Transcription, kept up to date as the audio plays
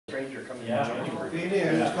coming Yeah. in January. Good evening,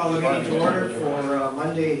 I just call the meeting to order for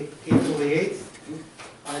Monday, April the 8th.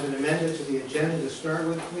 I have an amendment to the agenda to start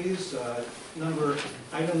with, please.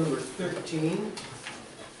 Item number 13.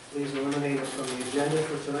 Please eliminate it from the agenda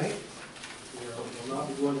for tonight. We will not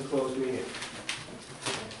be going to closed meeting.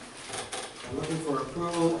 I'm looking for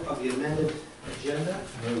approval of the amended agenda.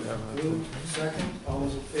 Moved, second. All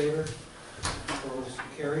those in favor? Opposed,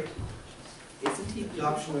 carried.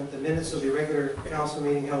 Adoption of the minutes of the regular council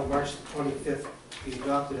meeting held March the 25th be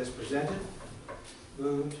adopted as presented.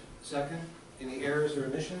 Moved, second. Any errors or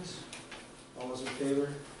omissions? All those in favor?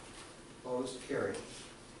 Opposed, carried.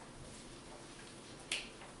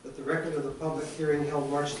 That the record of the public hearing held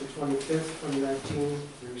March the 25th, 2019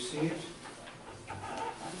 be received.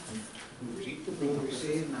 Moved,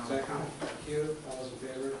 received, second. Thank you. All those in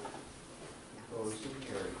favor? Opposed,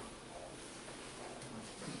 carried.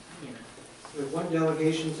 We have one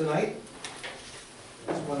delegation tonight.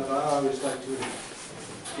 That's one that I always like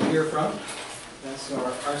to hear from. That's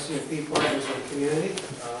our RCMP partners in the community.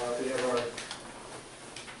 We have our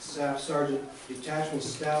Staff Sergeant, Detachment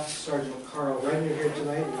Staff Sergeant Carl Redner here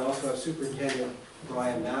tonight. We also have Superintendent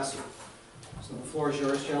Brian Massey. So the floor is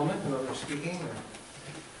yours, gentlemen, whoever's speaking.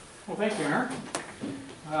 Well, thank you, Mayor.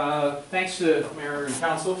 Thanks to Mayor and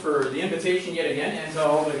Council for the invitation yet again, and to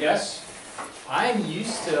all the guests. I'm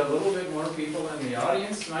used to a little bit more people in the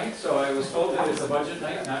audience tonight, so I was told that it's a budget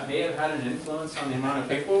night, and that may have had an influence on the amount of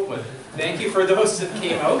people, but thank you for those that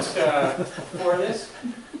came out for this.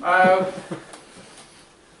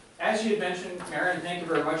 As you had mentioned, Mayor, and thank you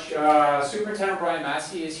very much, Superintendent Brian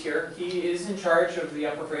Massey is here. He is in charge of the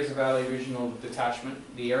Upper Fraser Valley Regional Detachment,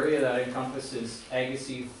 the area that encompasses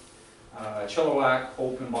Agassiz, Chilliwack,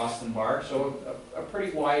 Hope, and Boston Bar, so a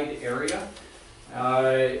pretty wide area.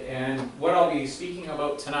 And what I'll be speaking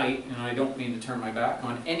about tonight, and I don't mean to turn my back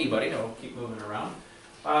on anybody, I'll keep moving around,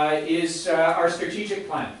 is our strategic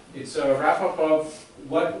plan. It's a wrap-up of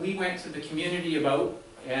what we went to the community about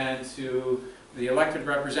and to the elected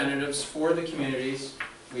representatives for the communities.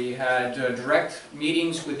 We had direct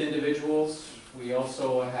meetings with individuals. We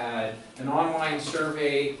also had an online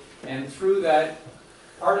survey, and through that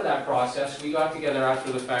part of that process, we got together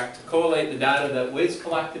after the fact to collate the data that was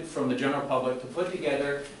collected from the general public to put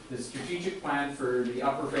together the strategic plan for the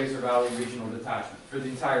Upper Fraser Valley Regional Detachment for the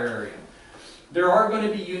entire area. There are going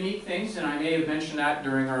to be unique things, and I may have mentioned that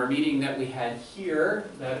during our meeting that we had here,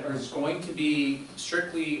 that is going to be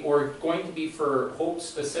strictly, or going to be for Hope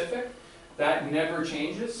specific. That never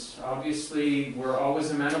changes. Obviously, we're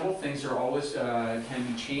always amenable. Things are always, can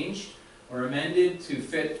be changed or amended to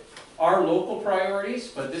fit our local priorities,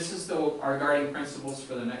 but this is our guiding principles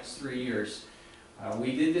for the next 3 years.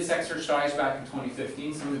 We did this exercise back in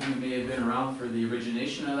 2015. Some of you may have been around for the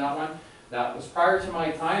origination of that one. That was prior to my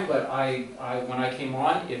time, but when I came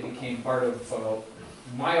on, it became part of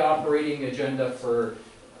my operating agenda for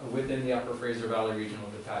within the Upper Fraser Valley Regional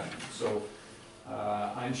Detachment. So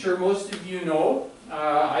I'm sure most of you know,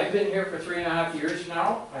 I've been here for 3.5 years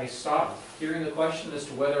now. I stopped hearing the question as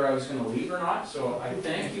to whether I was going to leave or not, so I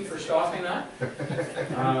thank you for stopping that.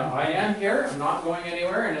 I am here, I'm not going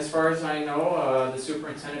anywhere, and as far as I know, the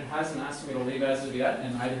superintendent hasn't asked me to leave as of yet,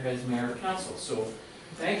 and neither has Mayor or Council. So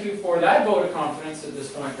thank you for that vote of confidence at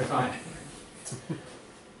this point in time.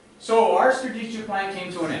 So our strategic plan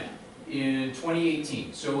came to an end in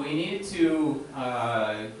 2018, so we needed to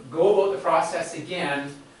go about the process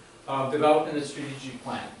again of developing the strategic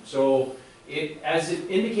plan. So as it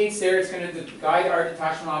indicates there, it's going to guide our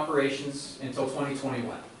detachment operations until 2021.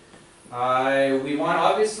 We want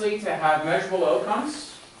obviously to have measurable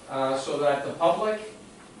outcomes so that the public,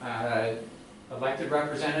 elected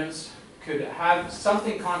representatives, could have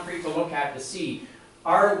something concrete to look at to see,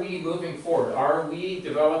 are we moving forward? Are we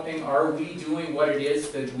developing? Are we doing what it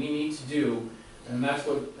is that we need to do? And that's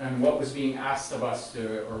what was being asked of us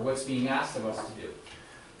to, or what's being asked of us to do.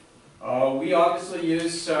 We obviously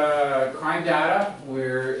use crime data.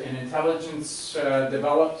 We're an intelligence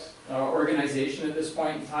developed organization at this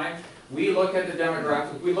point in time. We look at the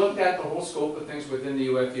demographic. We looked at the whole scope of things within the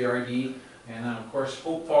UFVRD, and then of course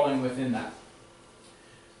Hope falling within that.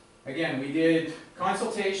 Again, we did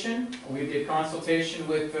consultation. We did consultation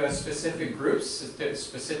with specific groups,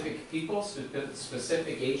 specific people,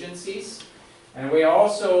 specific agencies, and we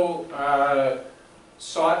also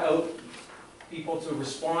sought out people to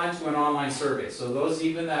respond to an online survey. So those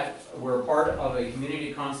even that were part of a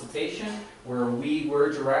community consultation where we were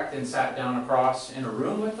direct and sat down across in a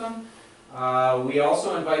room with them, we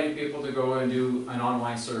also invited people to go and do an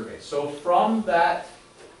online survey. So from that,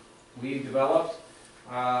 we developed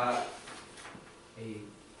a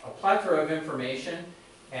plethora of information,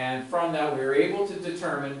 And from that, we were able to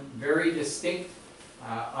determine very distinct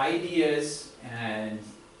ideas and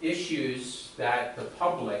issues that the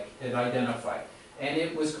public had identified. And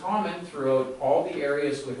it was common throughout all the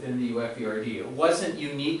areas within the UFERD. It wasn't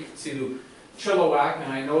unique to Chilliwack,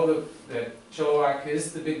 and I know that Chilliwack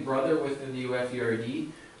is the big brother within the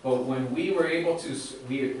UFERD, but when we were able to,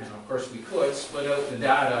 and of course we could, split out the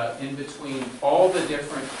data in between all the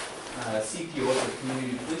different CPOs, or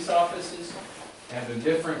community police offices, and the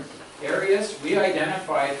different areas, we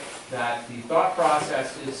identified that the thought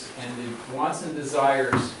processes and the wants and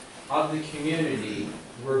desires of the community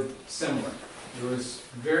were similar. There was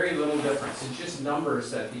very little difference. It's just numbers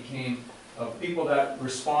that became, of people that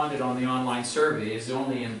responded on the online survey is the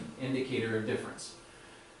only indicator of difference.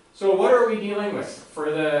 So what are we dealing with for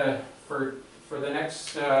the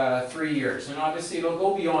next 3 years? And obviously it'll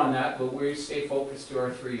go beyond that, but we stay focused to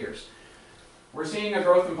our 3 years. We're seeing a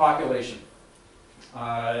growth in population.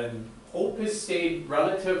 Hope has stayed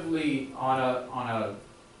relatively on a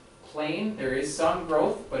plane. There is some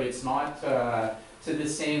growth, but it's not to the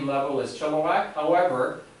same level as Chilliwack.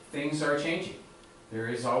 However, things are changing. There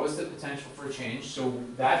is always the potential for change, so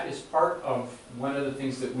that is part of one of the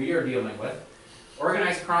things that we are dealing with.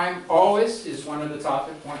 Organized crime always is one of the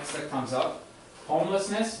topic points that comes up.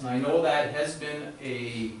 Homelessness, and I know that has been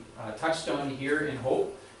a touchstone here in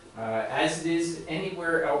Hope, as it is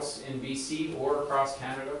anywhere else in BC or across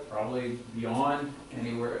Canada, probably beyond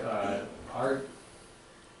anywhere, our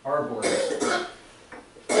borders.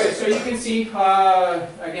 Okay, so you can see,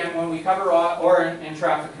 again, when we cover and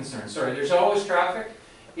traffic concerns, sorry, there's always traffic.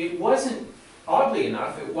 It wasn't, oddly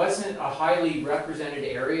enough, it wasn't a highly represented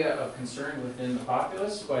area of concern within the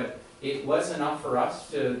populace, but it was enough for us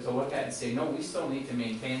to look at and say, no, we still need to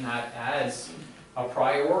maintain that as a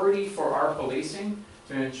priority for our policing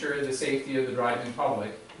to ensure the safety of the driving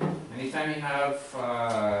public. Anytime you have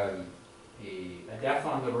a death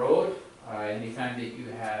on the road, anytime that you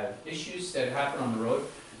have issues that happen on the road,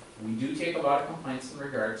 we do take a lot of complaints in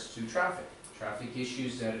regards to traffic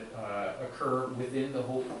issues that occur within the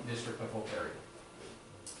Hope District of Hope area.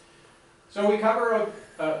 So we cover,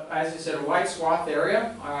 as I said, a wide swath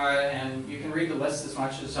area, and you can read the list as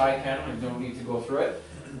much as I can. I don't need to go through it.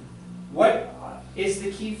 What is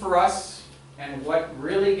the key for us, and what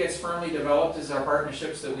really gets firmly developed, is our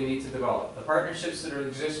partnerships that we need to develop. The partnerships that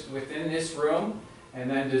exist within this room, and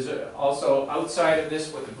then there's also outside of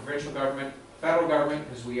this with the provincial government, federal government,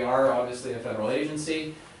 because we are obviously a federal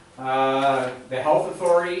agency. The health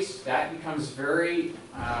authorities, that becomes very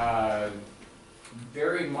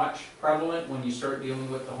much prevalent when you start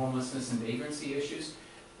dealing with the homelessness and vagrancy issues.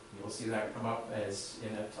 You'll see that come up as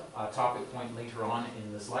in a topic point later on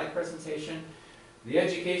in the slide presentation. The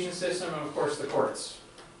education system, and of course the courts.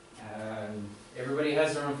 Everybody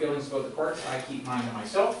has their own feelings about the courts. I keep mine to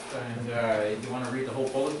myself, and if you want to read the whole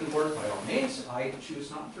bulletin board, by all means, I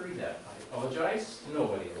choose not to read that. I apologize to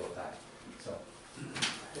nobody about that.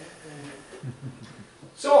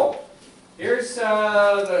 So here's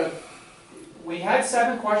we had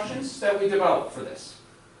 7 questions that we developed for this.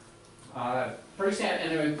 Pretty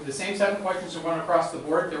standard, and the same 7 questions are going across the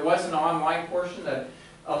board. There was an online portion that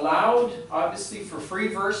allowed, obviously, for free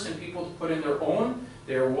verse and people to put in their own.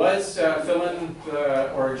 There was fill in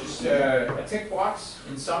or just a tick box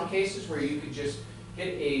in some cases where you could just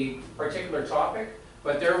hit a particular topic,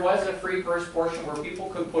 but there was a free verse portion where people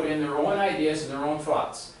could put in their own ideas and their own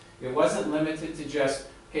thoughts. It wasn't limited to just,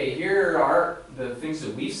 okay, here are the things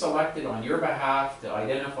that we've selected on your behalf to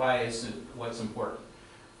identify as what's important.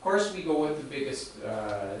 Of course, we go with the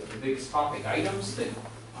biggest topic items that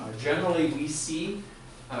generally we see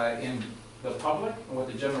in the public and what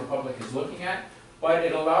the general public is looking at, but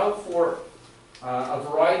it allowed for a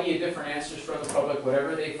variety of different answers from the public,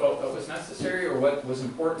 whatever they felt that was necessary or what was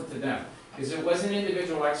important to them. Because it was an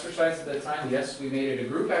individual exercise at the time. Yes, we made it a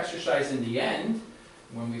group exercise in the end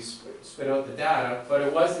when we spit out the data, but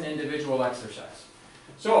it was an individual exercise.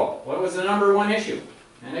 So, what was the #1 issue?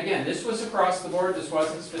 And again, this was across the board. This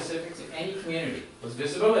wasn't specific to any community. It was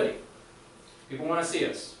visibility. People want to see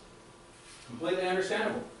us. Completely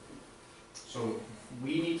understandable. So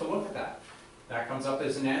we need to look at that. That comes up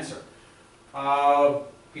as an answer.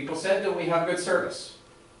 People said that we have good service.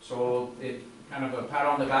 So it kind of a pat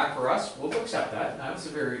on the back for us. We'll accept that. That's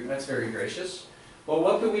very gracious. But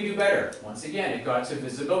what could we do better? Once again, it got to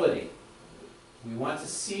visibility. We want to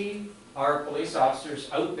see our police officers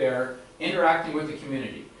out there interacting with the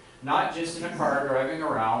community. Not just in a car driving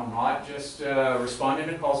around, not just responding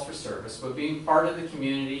to calls for service, but being part of the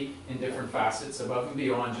community in different facets above and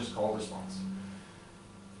beyond just call response.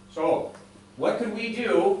 So, what could we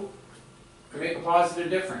do to make a positive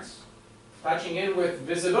difference? touching in with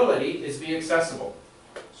visibility is be accessible.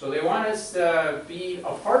 So they want us to be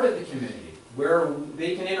a part of the community where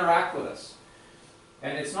they can interact with us.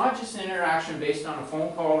 And it's not just an interaction based on a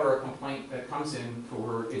phone call or a complaint that comes in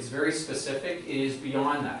for, it's very specific, it is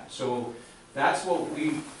beyond that. So that's what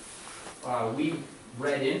we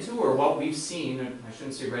read into, or what we've seen, I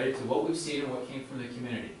shouldn't say read into, what we've seen and what came from the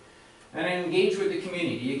community. And engage with the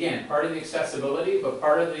community. Again, part of the accessibility, but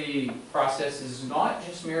part of the process is not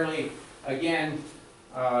just merely, again,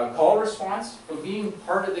 call response, but being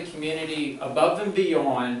part of the community above and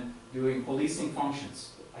beyond doing policing functions.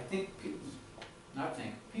 I think,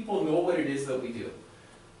 people know what it is that we do.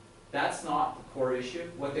 That's not the core issue.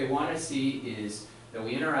 What they want to see is that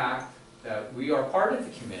we interact, that we are part of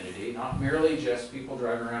the community, not merely just people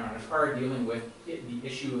driving around in a car dealing with the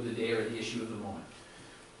issue of the day or the issue of the moment.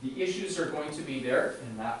 The issues are going to be there,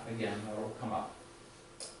 and that, again, that will come up.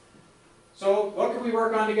 So what can we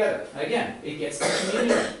work on together? Again, it gets the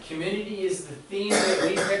community. Community is the theme that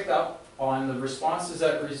we picked up on the responses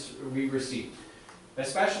that we received,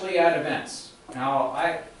 especially at events. Now,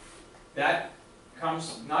 that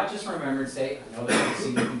comes not just from Remembrance Day. I know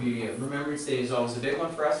that Remembrance Day is always a big one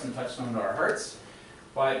for us and touchstone to our hearts,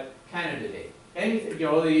 but Canada Day, anything,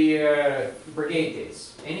 the brigade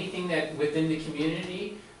days, anything that within the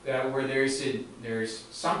community where there's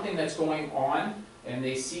something that's going on, and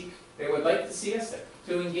they would like to see us there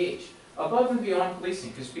to engage above and beyond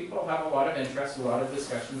policing, because people have a lot of interest, a lot of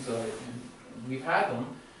discussions, and we've had them.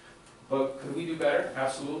 But could we do better?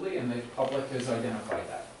 Absolutely, and the public has identified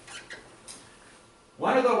that.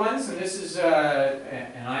 One of the ones, and this is,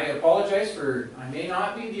 and I apologize for, I may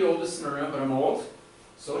not be the oldest in the room, but I'm old.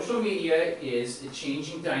 Social media is a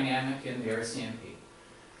changing dynamic in the RCMP.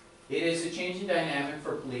 It is a changing dynamic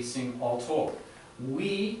for policing all told.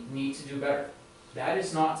 We need to do better. That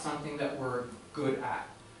is not something that we're good at.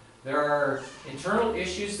 There are internal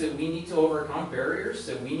issues that we need to overcome, barriers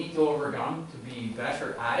that we need to overcome to be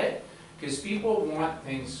better at it. Because people want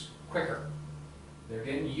things quicker. They're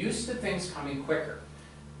getting used to things coming quicker.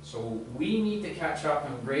 So we need to catch up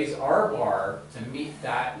and raise our bar to meet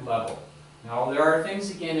that level. Now there are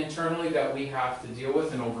things, again, internally that we have to deal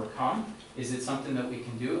with and overcome. Is it something that we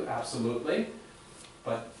can do? Absolutely.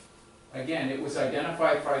 But again, it was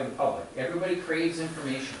identified by the public. Everybody craves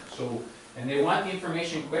information. And they want the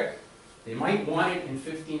information quick. They might want it in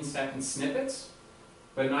 15-second snippets.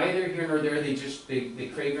 But neither here nor there,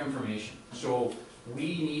 they crave information. So we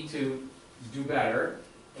need to do better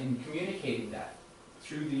in communicating that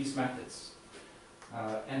through these methods.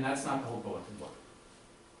 And that's not the whole bulletin book.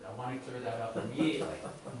 I want to clear that up immediately.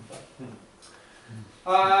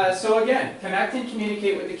 So again, connect and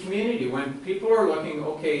communicate with the community. When people are looking,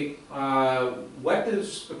 okay, what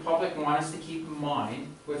does the public want us to keep in mind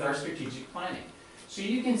with our strategic planning? So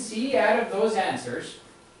you can see out of those answers,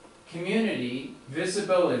 community,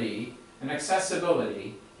 visibility, and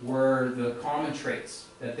accessibility were the common traits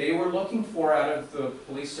that they were looking for out of the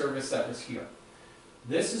police service that was here.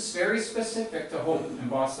 This is very specific to Hope and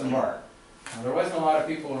Boston Bar. Now, there wasn't a lot of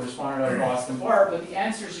people who responded out of Boston Bar, but the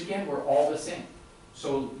answers, again, were all the same.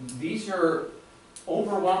 So these are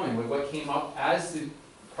overwhelming with what came up as the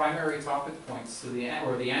primary topic points to the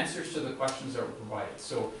answers to the questions that were provided.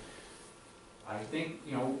 So I think,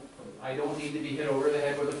 I don't need to be hit over the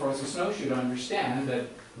head with a frozen snowshoe to understand that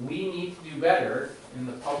we need to do better in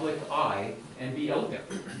the public eye and be out there.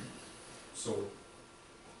 So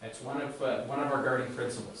that's one of our guiding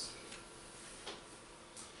principles.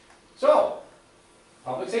 So,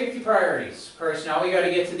 public safety priorities. Of course, now we got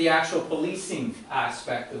to get to the actual policing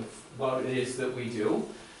aspect of what it is that we do.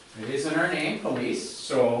 It is in our name, police.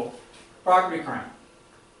 So, property crime.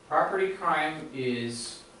 Property crime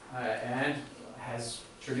is and has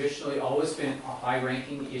traditionally always been a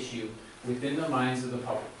high-ranking issue within the minds of the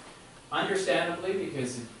public. Understandably,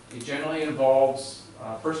 because it generally involves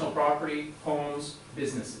personal property, homes,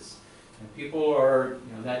 businesses. And people are,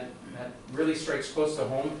 that really strikes close to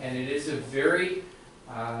home, and it is a very,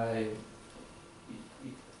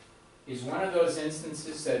 is one of those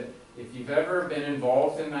instances that if you've ever been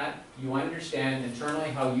involved in that, you understand internally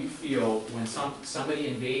how you feel when somebody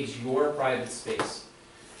invades your private space.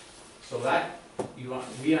 So that,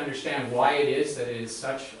 we understand why it is that it is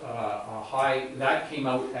such a high, that came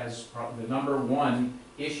out as the #1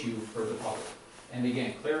 issue for the public. And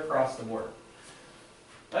again, clear across the board.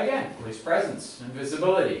 Again, police presence and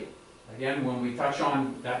visibility. Again, when we touch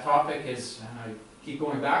on that topic, and I keep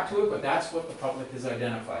going back to it, but that's what the public has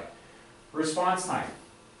identified. Response time.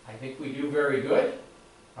 I think we do very good.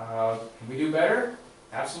 Can we do better?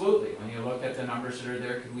 Absolutely. When you look at the numbers that are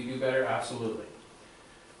there, can we do better? Absolutely.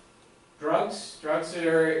 Drugs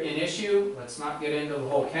are an issue. Let's not get into the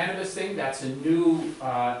whole cannabis thing. That's a new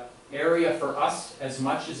area for us as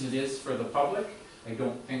much as it is for the public. I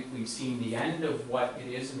don't think we've seen the end of what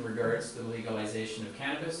it is in regards to the legalization of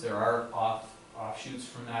cannabis. There are offshoots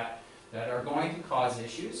from that are going to cause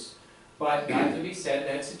issues. But not to be said,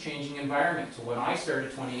 that's a changing environment to when I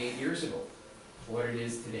started 28 years ago, to what it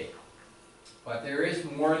is today. But there is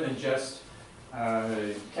more than just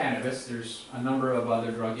cannabis. There's a number of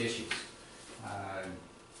other drug issues.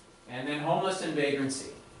 And then homeless and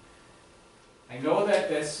vagrancy. I know that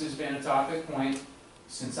this has been a topic point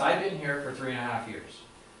since I've been here for 3.5 years.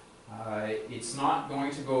 It's not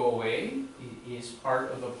going to go away. It is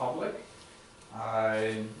part of the public.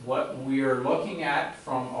 What we are looking at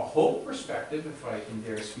from a hope perspective, if I can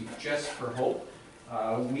dare speak just for hope,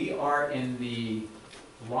 we are in the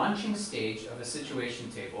launching stage of a situation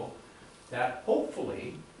table that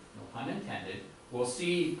hopefully, no pun intended, will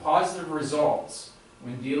see positive results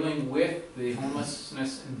when dealing with the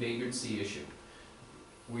homelessness and vagrancy issue.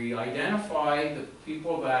 We identify the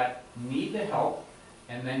people that need the help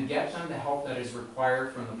and then get them the help that is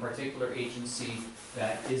required from the particular agency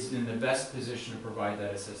that is in the best position to provide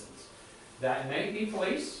that assistance. That may be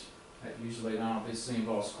police, that usually obviously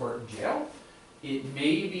involves court and jail. It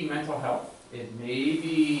may be mental health, it may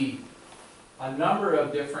be a number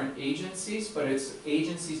of different agencies, but it's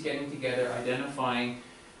agencies getting together, identifying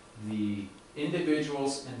the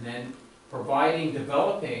individuals, and then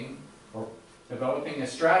developing a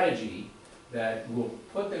strategy that will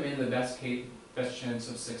put them in the best chance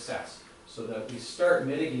of success, so that we start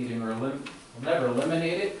mitigating, or we'll never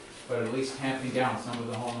eliminate it, but at least tamping down some of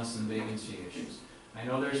the homeless and vagrancy issues. I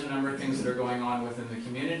know there's a number of things that are going on within the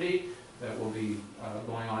community that will be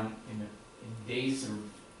going on in days or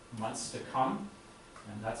months to come,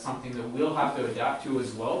 and that's something that we'll have to adapt to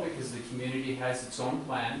as well, because the community has its own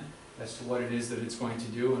plan as to what it is that it's going to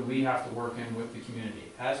do, and we have to work in with the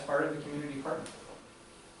community as part of the community partnership.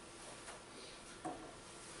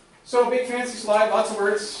 So, big fancy slide, lots of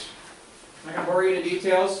words. I'm not going to bore you to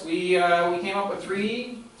details. We came up with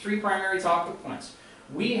three primary topic points.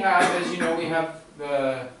 We have, as you know,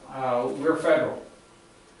 we're federal.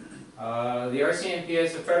 The RCMP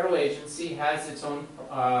as a federal agency has its own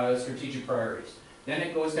strategic priorities. Then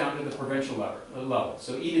it goes down to the provincial level.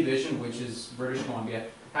 So E-Division, which is British Columbia,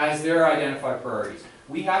 has their identified priorities.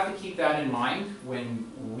 We have to keep that in mind when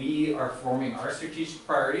we are forming our strategic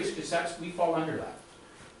priorities, because we fall under that.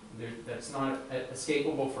 That's not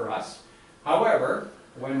escapable for us. However,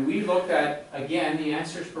 when we looked at, again, the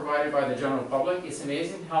answers provided by the general public, it's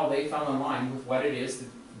amazing how they fell in line with what it is that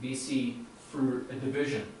BC, through a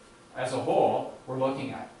division as a whole, we're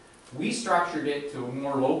looking at. We structured it to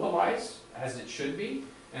more localized, as it should be,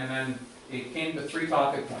 and then it came to 3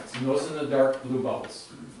 topic points, and those are the dark blue bubbles.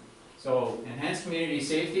 So, enhanced community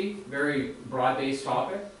safety, very broad-based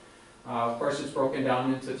topic. Of course, it's broken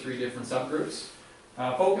down into 3 different subgroups.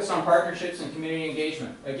 Focus on partnerships and community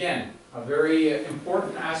engagement. Again, a very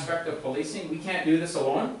important aspect of policing. We can't do this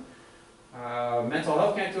alone. Mental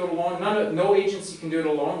health can't do it alone. No agency can do it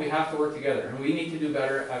alone. We have to work together, and we need to do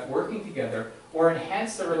better at working together, or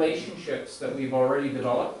enhance the relationships that we've already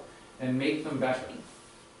developed and make them better.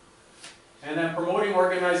 And then promoting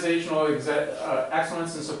organizational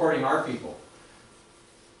excellence and supporting our people.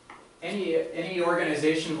 Any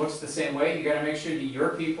organization looks the same way. You got to make sure that your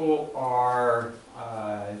people are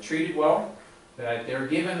treated well, that they're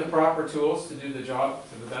given the proper tools to do the job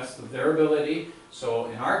to the best of their ability. So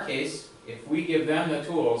in our case, if we give them the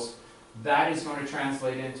tools, that is going to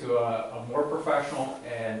translate into a more professional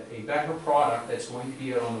and a better product that's going to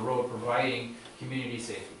be out on the road providing community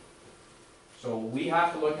safety. So we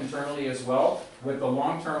have to look internally as well, with the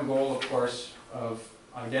long-term goal, of course, of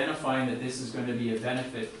identifying that this is going to be a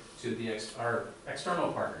benefit to our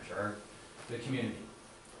external partners, the community.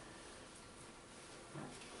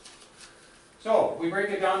 So, we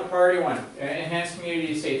break it down to priority 1, enhance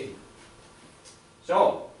community safety.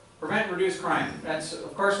 So, prevent and reduce crime. That's,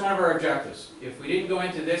 of course, one of our objectives. If we didn't go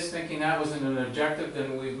into this thinking that wasn't an objective,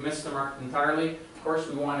 then we've missed the mark entirely. Of course,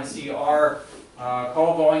 we want to see our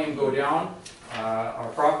call volume go down, our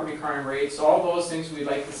property crime rates, all those things we'd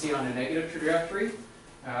like to see on a negative trajectory.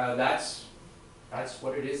 That's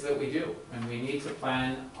what it is that we do, and we need to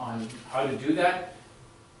plan on how to do that.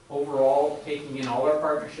 Overall, taking in all our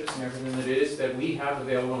partnerships and everything that it is that we have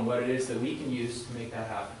available and what it is that we can use to make that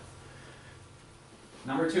happen.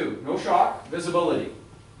 Number 2, no shock, visibility.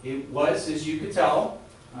 It was, as you could tell,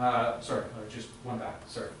 just one back,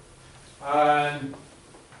 sorry.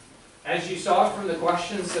 As you saw from the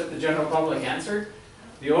questions that the general public answered,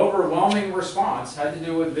 The overwhelming response had to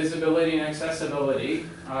do with visibility and accessibility.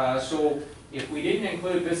 So if we didn't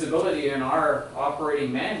include visibility in our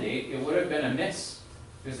operating mandate, it would have been a miss,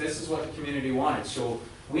 because this is what the community wanted. So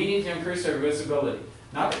we need to increase our visibility,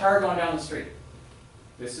 not the car going down the street.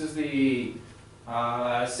 This is the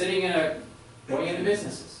going into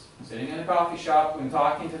businesses, sitting in a coffee shop and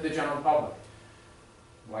talking to the general public.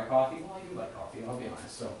 Why coffee? Well, I do like coffee, I'll be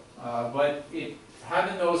honest. So, but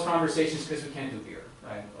having those conversations, because we can't do beer,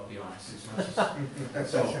 right? I'll be honest. As much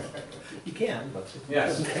as, so, You can, but.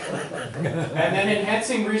 yes. And then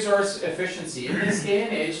enhancing resource efficiency. In this day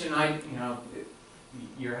and age, and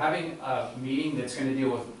you're having a meeting that's going to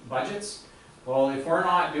deal with budgets. Well, if we're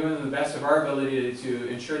not doing the best of our ability to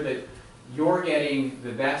ensure that you're getting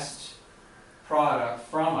the best product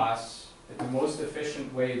from us at the most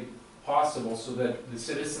efficient way possible, so that the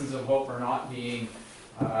citizens of Hope are not being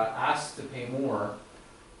asked to pay more,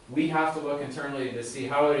 we have to look internally to see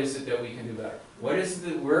how it is that we can do better. Where is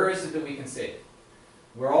it that we can save?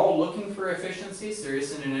 We're all looking for efficiencies. There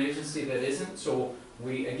isn't an agency that isn't. So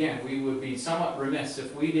we would be somewhat remiss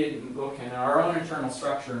if we didn't look in our own internal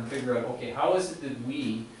structure and figure out, okay, how is it that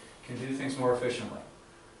we can do things more efficiently?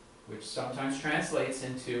 Which sometimes translates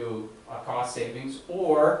into cost savings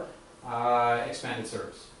or expanded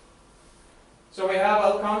service. So we have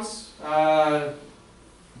outcomes.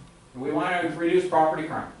 We want to reduce property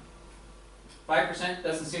crime. 5%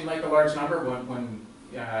 doesn't seem like a large number when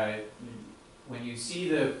you see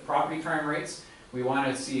the property crime rates. We want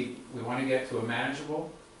to get to a manageable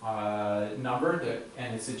number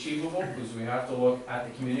and it's achievable, because we have to look at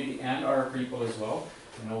the community and our people as well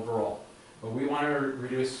and overall. But we want to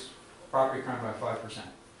reduce property crime by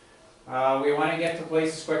 5%. We want to get to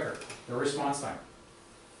places quicker. The response time.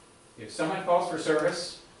 If someone calls for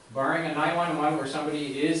service, barring a 911 where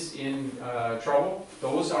somebody is in trouble,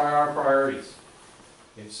 those are our priorities.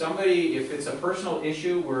 If it's a personal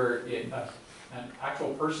issue where an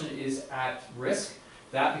actual person is at risk,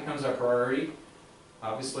 that becomes our priority.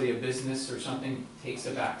 Obviously, a business or something takes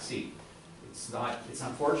a back seat. It's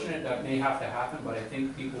unfortunate that may have to happen, but I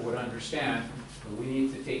think people would understand that we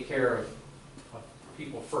need to take care of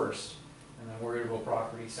people first, and then worry about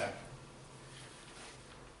property second.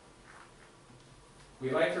 We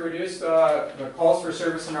like to reduce the calls for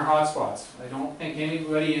service in our hotspots. I don't think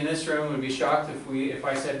anybody in this room would be shocked if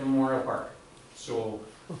I said Memorial Park. So,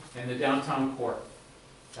 in the downtown core.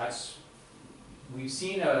 We've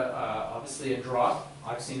seen obviously a drop.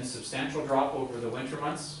 I've seen a substantial drop over the winter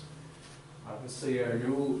months. Obviously our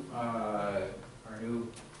new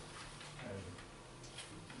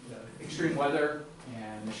extreme weather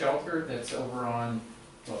and the shelter that's over on,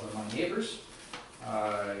 well, my neighbors.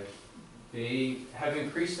 They have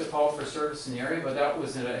increased the call for service in the area, but that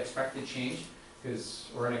was an expected change,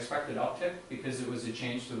 or an expected uptick, because it was a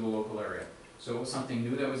change to the local area. So it was something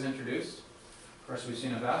new that was introduced. Of course, we've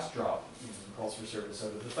seen a vast drop in calls for service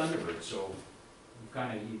out of the Thunderbird. So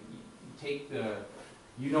you take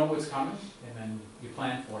you know what's coming, and then you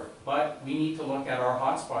plan for it. But we need to look at our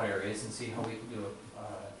hotspot areas and see how we can do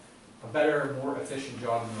a better, more efficient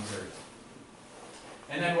job in those areas.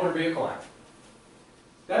 And then Motor Vehicle Act.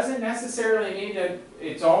 Doesn't necessarily mean that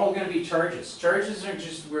it's all going to be charges. Charges are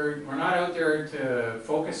just, we're not out there to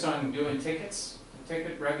focus on doing tickets. The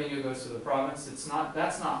ticket revenue goes to the province.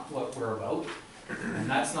 That's not what we're about. And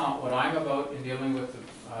that's not what I'm about in dealing with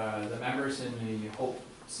the members in the Hope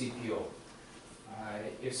CPO.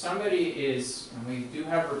 If somebody is, and we do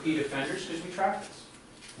have repeat offenders because we track this,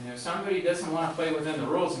 and if somebody doesn't want to play within the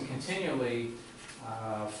rules and continually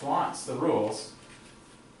flaunts the rules,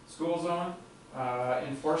 school zone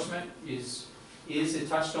enforcement is a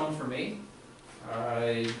touchstone for me.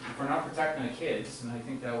 If we're not protecting the kids, and I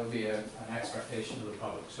think that would be an expectation of the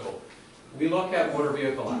public. So we look at Motor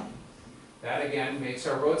Vehicle Act. That again makes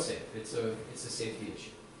our road safe. It's a safety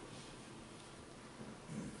issue.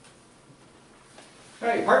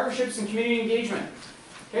 Okay, partnerships and community engagement.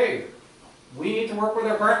 Okay, we need to work with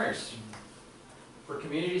our partners for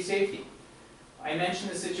community safety. I mentioned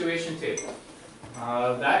the situation table.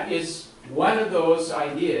 That is one of those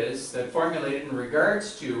ideas that formulated in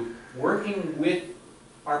regards to working with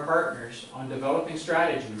our partners on developing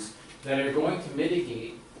strategies that are going to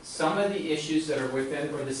mitigate some of the issues that are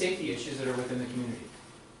within, or the safety issues that are within the community.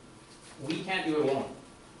 We can't do it alone.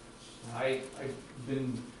 I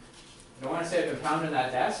don't want to say I've been pounding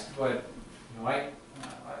that desk, but I've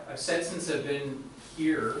said since I've been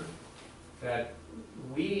here that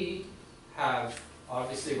we have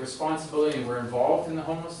obviously responsibility and we're involved in the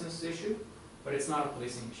homelessness issue, but it's not a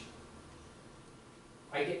policing issue.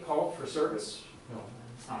 I get called for service.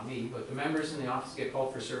 it's not me, but the members in the office get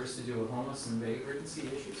called for service to deal with homeless and vagrancy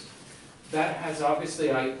issues. That has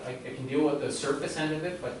obviously, I can deal with the surface end of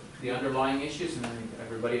it, but the underlying issues, and I think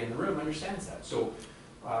everybody in the room understands that. So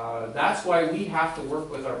that's why we have to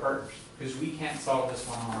work with our partners, because we can't solve this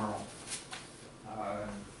one on our own.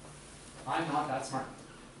 I'm not that smart.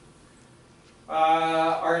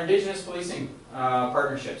 Our Indigenous policing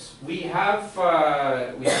partnerships. We have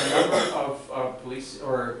a number of police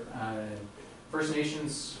or First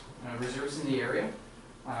Nations reserves in the area.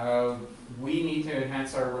 We need to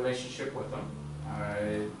enhance our relationship with them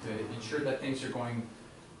to ensure that things are going,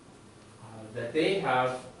 that they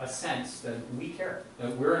have a sense that we care,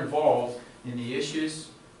 that we're involved in the issues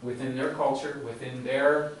within their culture, within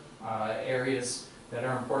their areas that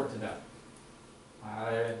are important to them.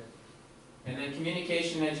 And then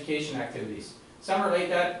communication and education activities. Some relate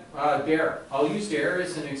that, DARE. I'll use DARE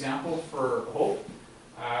as an example for Hope.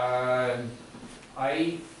 I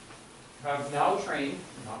have now trained,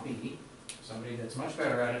 not me, somebody that's much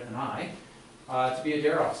better at it than I, to be a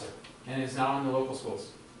DARE officer, and is now in the local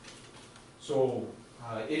schools. So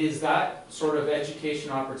it is that sort of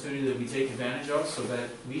education opportunity that we take advantage of, so that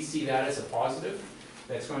we see that as a positive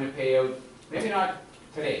that's going to pay out, maybe not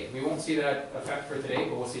today, we won't see that effect for today,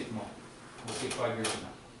 but we'll see it tomorrow. We'll see it 5 years from now.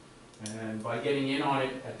 And by getting in on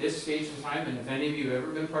it at this stage in time, and if any of you have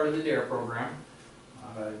ever been part of the DARE program,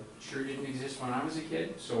 sure didn't exist when I was a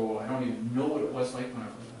kid, so I don't even know what it was like when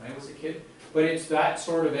I was a kid. But it's that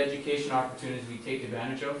sort of education opportunity we take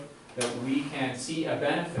advantage of, that we can see a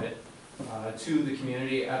benefit to the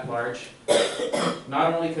community at large,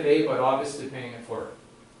 not only today, but obviously paying it forward.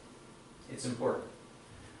 It's important.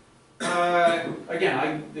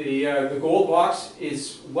 Again, the gold box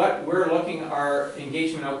is what we're looking at our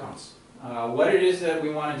engagement outcomes. What it is that we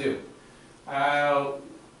want to do.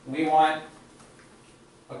 We want,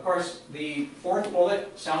 of course, the fourth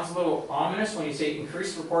bullet sounds a little ominous when you say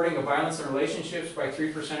increase reporting of violence in relationships by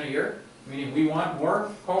 3% a year. Meaning we want more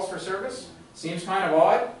calls for service. Seems kind of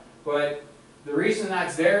odd, but the reason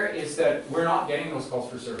that's there is that we're not getting those calls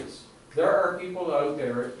for service. There are people out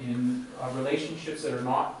there in relationships that are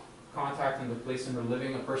not contacting the police and are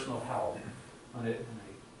living a personal hell on it,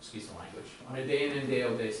 excuse the language, on a day in and day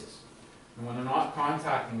out basis. And when they're not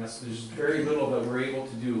contacting us, there's very little that we're able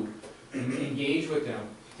to do to engage with them,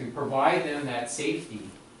 to provide them that safety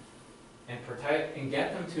and protect and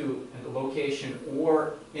get them to a location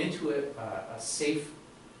or into a safe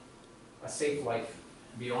life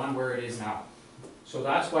beyond where it is now. So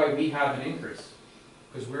that's why we have an increase,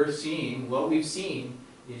 because we're seeing, what we've seen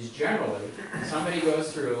is generally somebody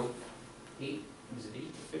goes through 8 to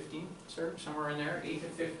 15, sir, somewhere in there, 8 to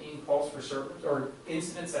 15 calls for service or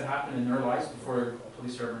incidents that happen in their lives before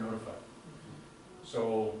police are ever notified.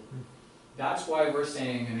 So that's why we're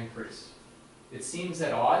saying an increase. It seems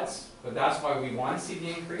at odds, but that's why we want to see the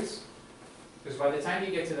increase. Because by the time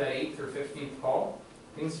you get to that 8th or 15th call,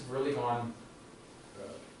 things have really gone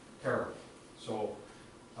terrible. So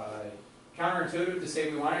counterintuitive to say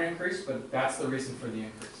we want an increase, but that's the reason for the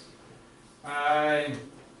increase.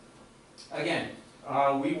 Again,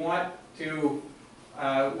 we want to,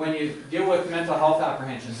 when you deal with mental health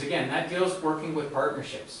apprehensions, again, that deals working with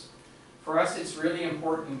partnerships. For us, it's really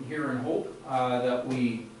important here in Hope that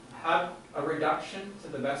we have a reduction to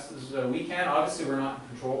the best as we can. Obviously, we're not in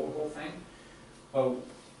control of the whole thing, but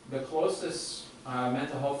the closest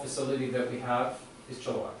mental health facility that we have is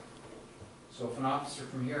Chilliwack. So if an officer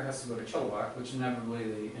from here has to go to Chilliwack, which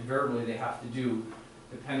invariably they have to do,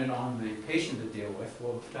 depending on the patient to deal with,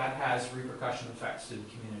 well, that has repercussion effects to the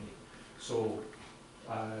community. So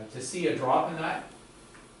to see a drop in that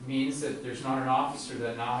means that there's not an officer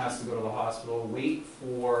that now has to go to the hospital, wait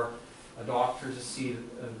for a doctor to see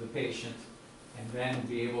the patient, and then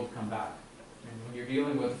be able to come back. And when you're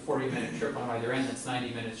dealing with a 40-minute trip on either end, that's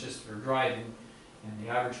 90 minutes just for driving, and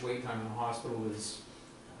the average wait time in the hospital is,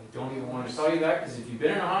 I don't even want to tell you that, because if you've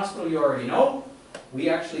been in a hospital, you already know. We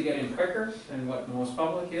actually get in quicker than what most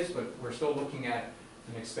public is, but we're still looking at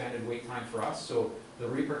an expanded wait time for us. So the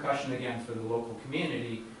repercussion, again, for the local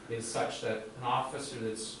community is such that an officer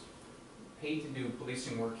that's paid to do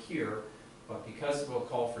policing work here, but because of a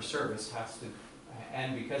call for service has to,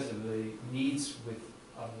 and because of the needs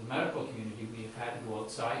of the medical community, we have had to go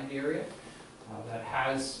outside the area. That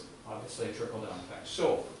has obviously a trickle-down effect.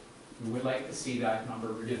 So we would like to see that number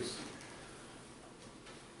reduced.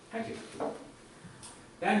 Thank you.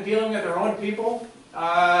 Then dealing with our own people,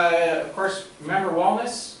 of course, member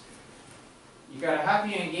wellness. You got a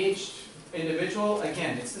happy, engaged individual.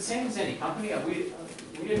 Again, it's the same as any company.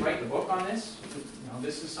 We didn't write the book on this. You know,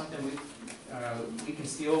 this is something we can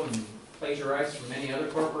steal and plagiarize from many other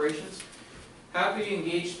corporations. happy,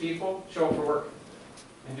 engaged people show up for work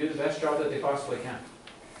and do the best job that they possibly can.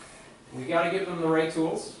 We got to give them the right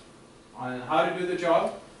tools on how to do the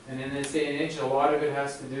job, and in this day and age, a lot of it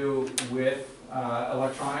has to do with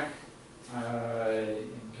electronic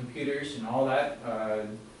computers and all that.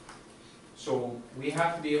 So we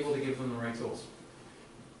have to be able to give them the right tools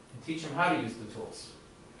and teach them how to use the tools.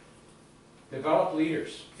 Develop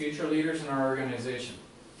leaders, future leaders in our organization.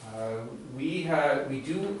 We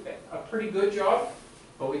do a pretty good job,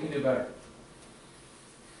 but we can do better.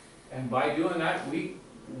 And by doing that, we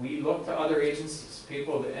look to other agencies,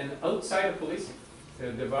 people, and outside of policing,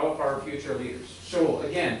 to develop our future leaders. So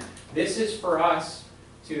again, this is for us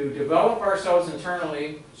to develop ourselves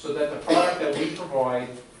internally so that the product that we provide,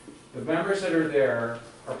 the members that are there,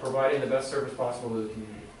 are providing the best service possible to the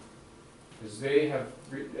community. Because they have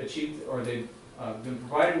achieved, or they've been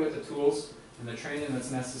provided with the tools and the training that's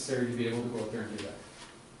necessary to be able to go out there and do that.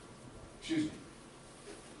 Excuse me.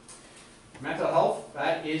 Mental health,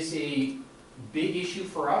 that is a big issue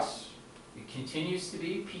for us. It continues to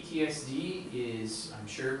be. PTSD is, I'm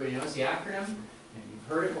sure everybody knows the acronym, and you've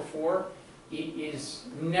heard it before. It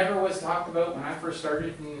never was talked about when I first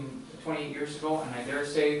started 28 years ago, and I dare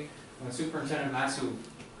say when Superintendent Massey, who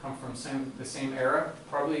come from the same era,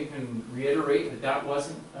 probably can reiterate that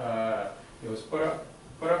wasn't, it was put up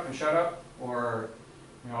and shut up, or,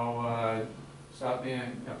 stop being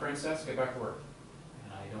a princess, get back to work.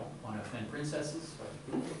 And I don't want to offend princesses,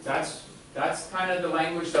 but that's kind of the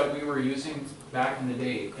language that we were using back in the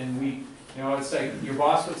day. And we, it's like your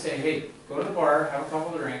boss would say, hey, go to the bar, have a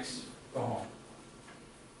couple of drinks, go home.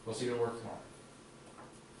 We'll see you at work tomorrow.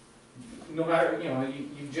 No matter,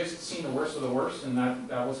 you've just seen the worst of the worst, and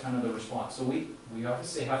that was kind of the response. So we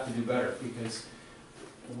obviously have to do better, because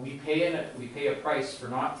we pay a price for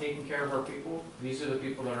not taking care of our people. These are the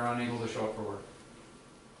people that are unable to show up for work.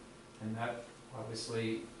 And that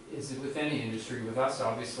obviously is with any industry. With us,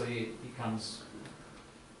 obviously, it becomes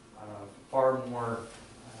far more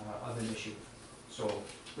of an issue. So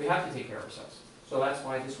we have to take care of ourselves. So that's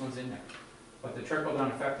why this one's in there. But the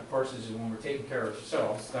trickle-down effect, of course, is when we're taking care of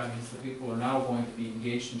ourselves, that means the people are now going to be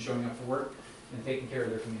engaged in showing up for work and taking care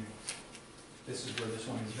of their communities. This is where this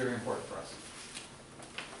one is very important for us.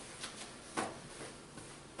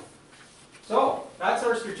 So, that's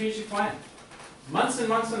our strategic plan. Months and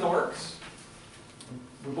months in the works.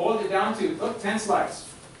 We boiled it down to, look, 10 slides.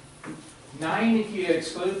 9 if you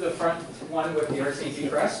exclude the front one with the RCMP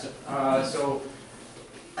crest. So,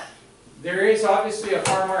 there is obviously a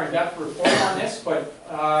far more in-depth report on this, but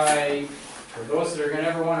for those that are going to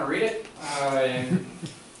ever want to read it,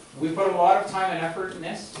 we put a lot of time and effort in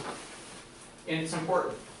this, and it's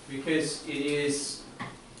important because it is.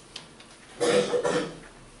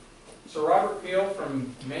 So Robert Peel,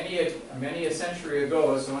 from many a century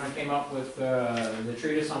ago, is the one who came up with the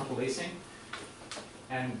treatise on policing.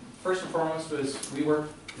 And first and foremost was we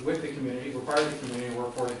work with the community, we're part of the community,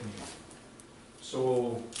 we're for the community.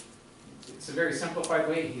 So it's a very simplified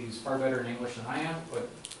way. He's far better in English than I am, but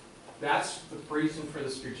that's the reason for the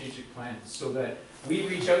strategic plan, so that we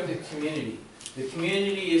reach out to the community. The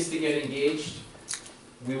community is to get engaged.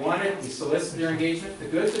 We want it, we solicit their engagement, the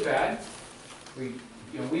good, the bad.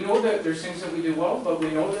 We know that there's things that we do well, but we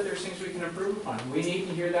know that there's things we can improve upon. We need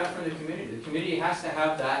to hear that from the community. The community has to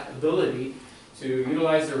have that ability to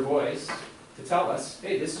utilize their voice to tell us,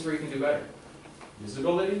 hey, this is where you can do better.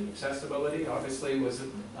 Visibility, accessibility, obviously was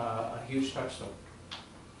a huge touchstone.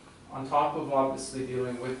 On top of obviously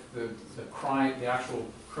dealing with the crime, the actual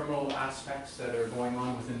criminal aspects that are going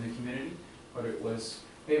on within the community, but it was,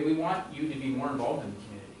 hey, we want you to be more involved in the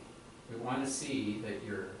community. We want to see that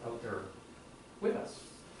you're out there with us.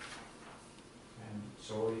 And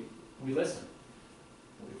so we listen.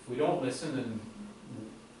 If we don't listen, then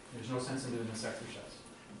there's no sense in doing this exercise.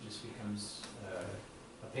 It just becomes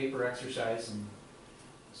a paper exercise, and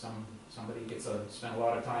somebody gets spend a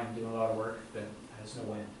lot of time doing a lot of work that has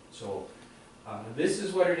no end. So this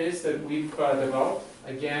is what it is that we've developed.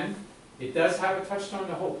 Again, it does have a touchstone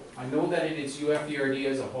to hope. I know that it is UFDRD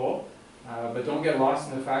as a whole, but don't get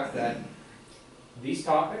lost in the fact that these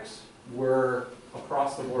topics were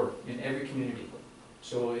across the board in every community.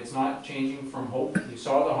 So it's not changing from hope. You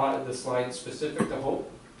saw the slide specific to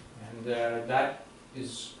hope, and that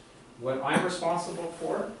is what I'm responsible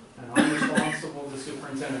for, and I'm responsible to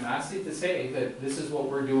Superintendent Massey to say that this is what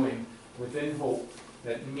we're doing within hope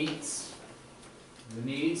that meets the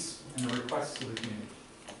needs and the requests of the community.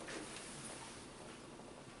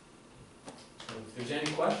 So if there's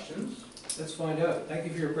any questions. Let's find out. Thank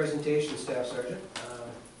you for your presentation, Staff Sergeant.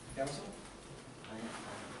 Council?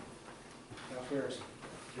 Councilor Harrison.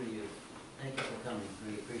 Through you. Thank you for coming.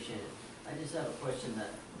 We appreciate it. I just have a question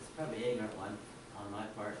that is probably an ignorant one on my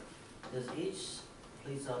part. Does each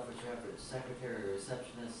police officer have a secretary or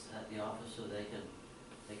receptionist at the office so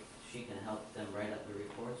she can help them write up the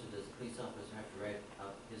reports, or does the police officer have to write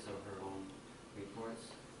up his or her own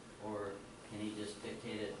reports? Or can he just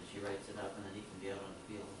dictate it and she writes it up and then he can be out on the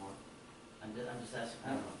field more? I'm just asking,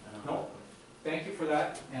 I don't know. No. Thank you for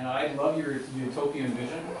that, and I love your utopian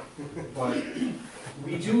vision, but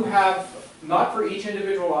we do have, not for each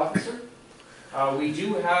individual officer, we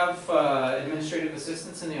do have administrative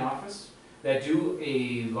assistants in the office that do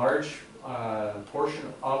a large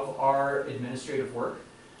portion of our administrative work.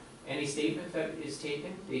 Any statement that is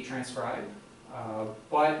taken, they transcribe,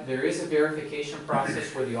 but there is a verification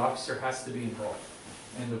process where the officer has to be involved.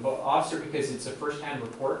 And the officer, because it's a first-hand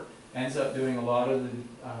report, ends up doing a lot of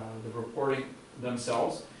the reporting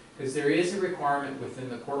themselves, because there is a requirement within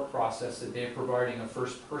the court process that they're providing a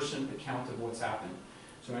first-person account of what's happened.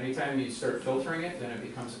 So anytime you start filtering it, then it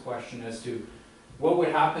becomes a question as to what would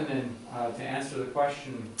happen. And to answer the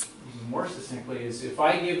question even more succinctly is, if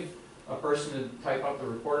I give a person to type up the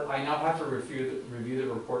report, I now have to review the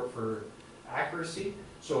report for accuracy.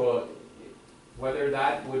 So whether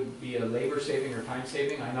that would be a labor saving or time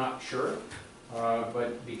saving, I'm not sure.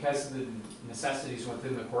 But because of the necessities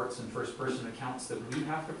within the courts and first-person accounts that we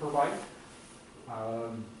have to provide,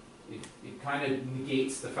 it kind of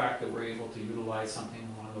negates the fact that we're able to utilize something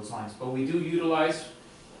along those lines. But we do utilize,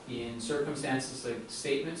 in circumstances like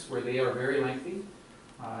statements where they are very lengthy,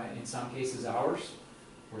 in some cases hours,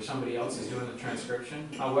 where somebody else is doing the transcription.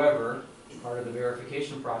 However, part of the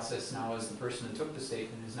verification process now is the person that took the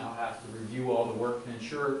statement is now have to review all the work and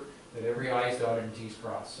ensure that every I is dotted and T is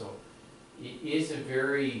crossed. So it is a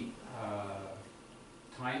very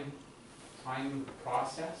time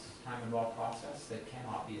involved process that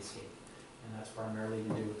cannot be escaped, and that's primarily to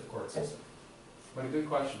do with the court system. But a good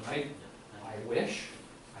question. I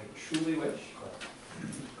truly wish.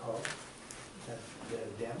 Carl,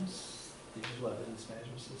 the DEMS, Digital Evidence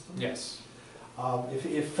Management System? Yes.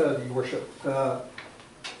 If your worship,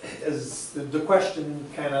 as the question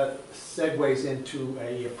kind of segues into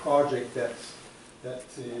a project that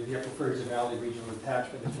the Upper Fraser Valley Regional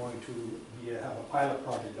Detachment is going to have a pilot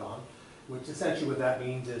project on, which essentially what that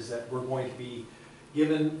means is that we're going to be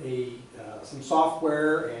given some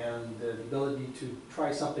software and the ability to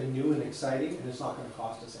try something new and exciting, and it's not going to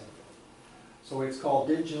cost us anything. So it's called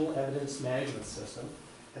Digital Evidence Management System,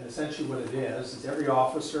 and essentially what it is every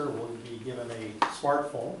officer will be given a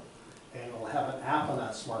smartphone, and will have an app on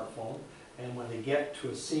that smartphone, and when they get to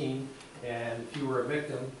a scene, and if you were a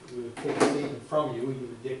victim, we would take a statement from you, you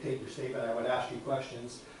would dictate your statement, I would ask you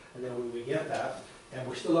questions, and then we would get that, and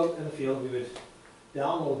we're still out in the field, we would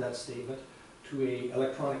download that statement to a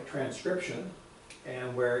electronic transcription,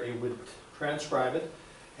 and where it would transcribe it,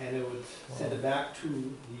 and it would send it back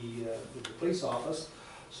to the police office.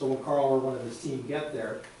 So when Carl or one of his team get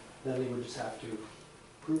there, then they would just have to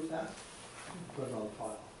proof that, put it on the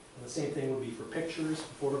file. And the same thing would be for pictures,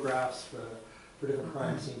 photographs, for different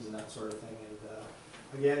crime scenes and that sort of thing.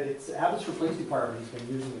 And again, it's Abbotsford Police Department has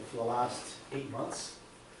been using it for the last 8 months,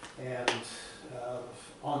 and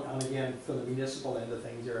on again from the municipal end of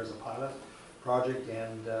things there as a pilot project,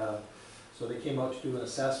 and so they came out to do an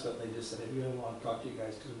assessment. They just said, "Hey, we don't want to talk to you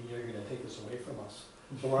guys because we know you're going to take this away from us.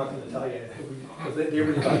 So we're not going to tell you," because they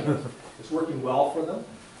really like it. It's working well for them.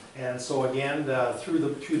 And so again, through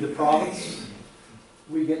the province,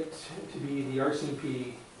 we get to be the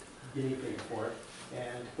RCMP guinea pig for it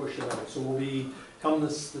and push it out. So we'll be come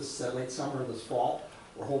this late summer, this fall.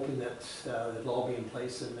 We're hoping that it'll all be in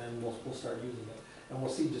place, and then we'll start using it. And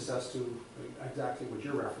we'll see just as to exactly what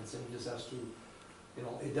you're referencing, just as to, you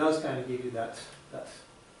know, it does kind of give you that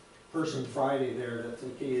person Friday there that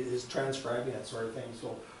okay, is transcribing that sort of thing.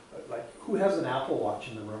 So like, who has an Apple Watch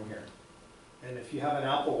in the room here? And if you have an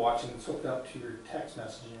Apple Watch and it's hooked up to your text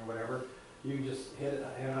messaging or whatever, you can just hit it,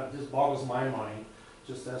 and it just boggles my mind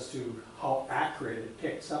just as to how accurate it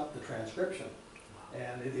picks up the transcription.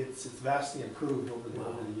 And it's vastly improved over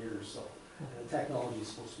the years. So and the technology is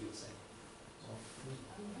supposed to be the same.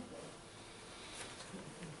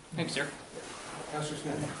 Thanks, sir. Councillor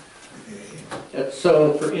Smith.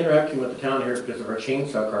 So for interacting with the town here because of our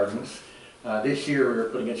chainsaw carvings, this year we were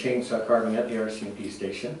putting a chainsaw carving at the RCMP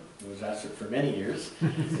station. It was asset for many years.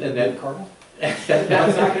 And then That's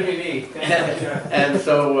not going to be me. and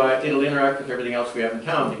so it'll interact with everything else we have in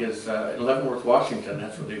town, because in Leavenworth, Washington,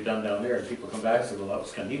 that's what they've done down there. And people come back and say, well, that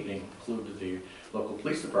was kind of neat. They included the local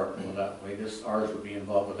police department. Well, that way ours would be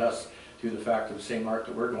involved with us through the fact of the same art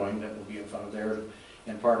that we're doing that will be in front of there.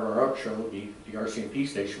 And part of our art show will be the RCMP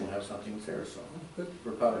station will have something there. So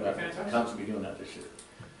we're proud of that. Fantastic. Council will be doing that this year.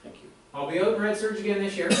 Thank you. I'll be out in Red Surge again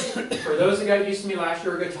this year. For those that got used to me last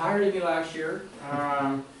year or got tired of me last year,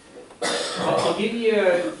 I'll give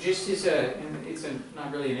you just as it's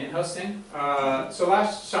not really an in-house thing. So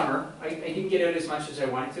last summer, I didn't get out as much as I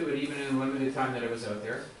wanted to, but even in the limited time that I was out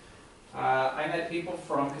there, I met people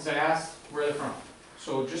from, because I asked where they're from.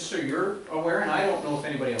 So just so you're aware, and I don't know if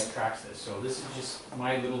anybody else tracks this, so this is just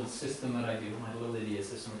my little system that I do, my little idiot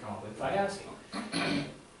system I come up with. I ask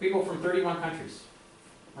people from 31 countries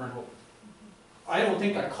are in Hope. I don't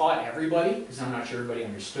think I caught everybody, because I'm not sure everybody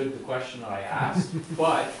understood the question that I asked,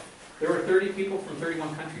 but there were 30 people from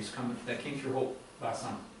 31 countries that came through Hope last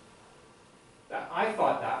summer. I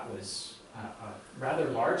thought that was a rather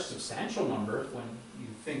large, substantial number when you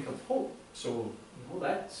think of Hope. So,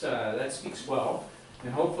 that speaks well.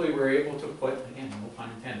 And hopefully we're able to put, again, no pun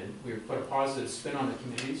intended, we put a positive spin on the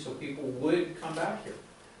community so people would come back here.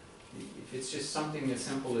 If it's just something as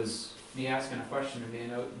simple as me asking a question and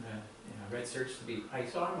being out in a Red Search to be, I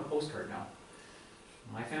saw it on a postcard now.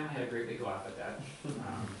 My family had a great big laugh at that.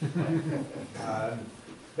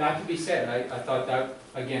 That to be said, I thought that,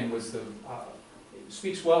 again, was it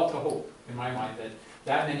speaks well to Hope, in my mind,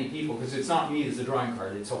 that many people, because it's not me as a drawing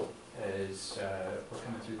card, it's Hope, as we're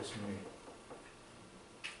coming through this community.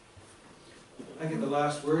 I get the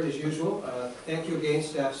last word as usual. Thank you again,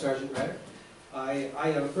 Staff Sergeant Ryder. On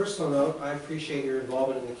a personal note, I appreciate your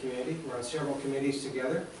involvement in the community. We're on several committees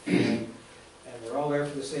together, and we're all there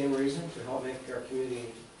for the same reason, to help make our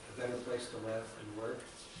community a better place to live and work.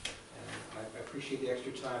 And I appreciate the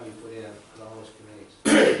extra time you put in on all those committees.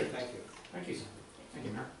 Thank you. Thank you, sir. Thank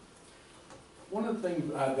you, Mayor. One of the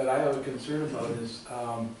things that I have a concern about is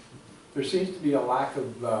there seems to be a lack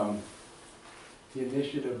of the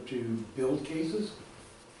initiative to build cases.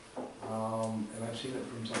 And I've seen it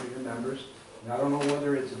from some of your members. And I don't know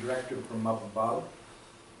whether it's a directive from up above,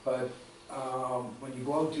 but when you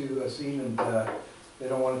go out to a scene and they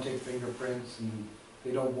don't want to take fingerprints and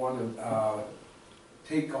they don't want to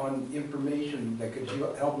take on information that could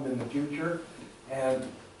help them in the future, and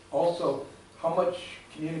also how much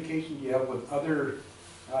communication do you have with other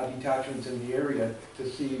detachments in the area to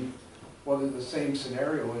see whether the same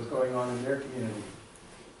scenario is going on in their community?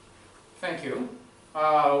 Thank you.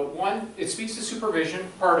 One, it speaks to supervision,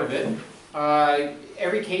 part of it.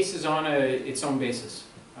 Every case is on its own basis.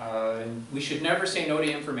 We should never say no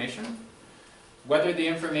to information. Whether the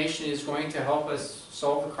information is going to help us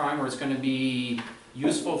solve the crime or it's going to be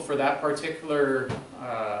useful for that particular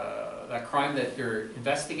that crime that you're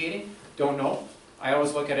investigating, don't know. I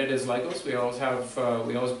always look at it as Legos. We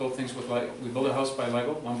always build things with Lego. We build a house by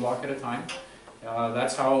Lego, one block at a time.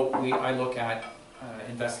 That's how I look at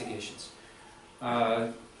investigations.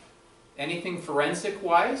 Anything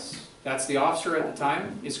forensic-wise, that's the officer at the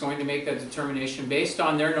time is going to make that determination based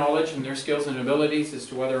on their knowledge and their skills and abilities as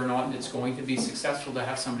to whether or not it's going to be successful to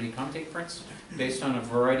have somebody come take prints based on a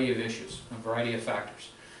variety of issues, a variety of factors.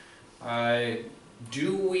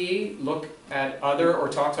 Do we look at other or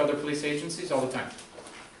talk to other police agencies? All the time.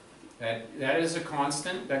 That is a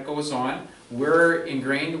constant that goes on. We're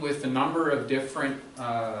ingrained with a number of different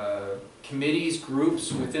committees,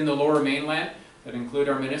 groups within the Lower Mainland that include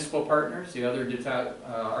our municipal partners, the other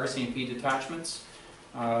RCMP detachments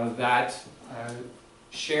that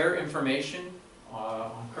share information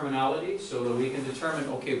on criminality so that we can determine,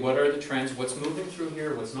 okay, what are the trends, what's moving through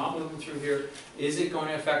here, what's not moving through here, is it going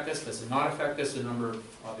to affect us, does it not affect us,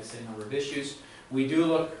 obviously a number of issues. We do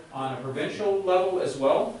look on a provincial level as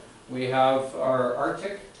well. We have our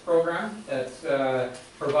Arctic program that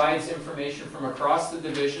provides information from across the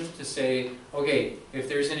division to say, okay, if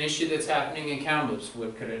there's an issue that's happening in Kamloops,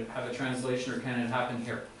 could it have a translation or can it happen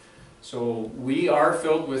here? So we are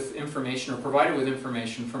filled with information or provided with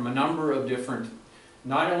information from a number of different,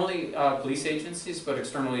 not only police agencies, but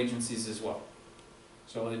external agencies as well.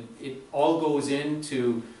 So it all goes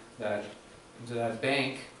into that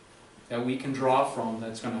bank that we can draw from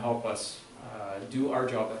that's going to help us do our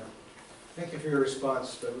job better. Thank you for your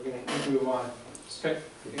response, but we're going to move on. Okay.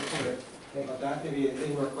 Think about that. Maybe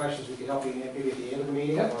any more questions we can help you maybe at the end of the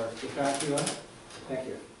meeting or get back to you on. Thank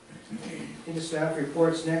you. Into staff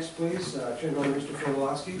reports next, please. Turn it over to Mr.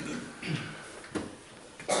 Frolowski.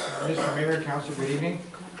 Mr. Mayor, Council, good evening.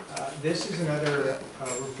 This is another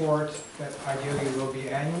report that ideally will be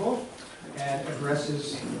annual and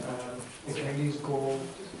addresses the community's goal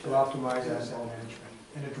to optimize asset management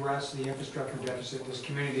and address the infrastructure deficit this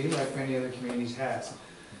community, like many other communities, has.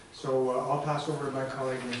 So I'll pass over to my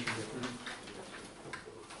colleague, Mr. Gifford.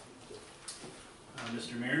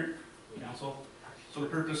 Mr. Mayor, Council. So the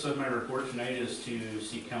purpose of my report tonight is to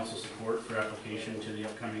seek council support for application to the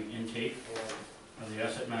upcoming intake of the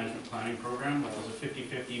Asset Management Planning Program, which is a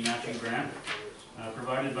 50-50 matching grant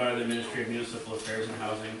provided by the Ministry of Municipal Affairs and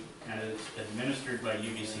Housing, and is administered by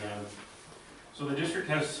UBCM. So the district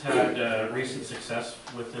has had recent success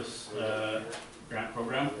with this grant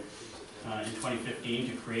program. In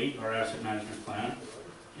 2015 to create our asset management plan,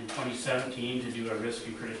 in 2017 to do a risk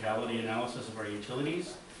and criticality analysis of our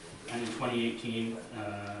utilities, and in 2018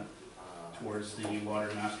 towards the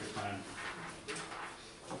water master plan.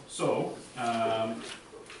 So,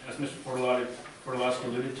 as Mr. Portolowski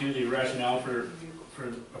alluded to, the rationale for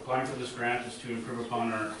applying for this grant is to improve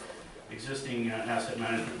upon our existing asset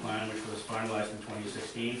management plan, which was finalized in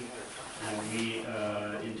 2016, and we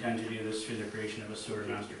intend to do this through the creation of a sewer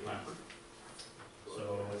master plan.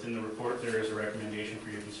 So within the report, there is a recommendation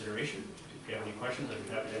for your consideration. If you have any questions, I'd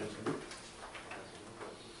be happy to answer them.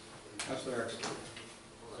 Councilor Erickson.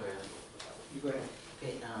 Sorry. You go ahead.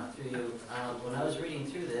 Okay, through you, when I was reading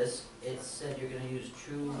through this, it said you're gonna use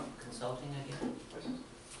True Consulting again?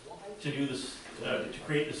 To do this, to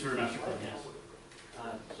create the sewer master plan, yes.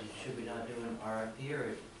 So should we not do an RFP,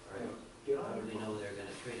 or how do we know they're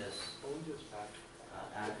gonna treat us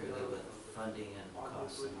accurately with funding and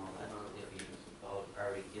costs and all that, if you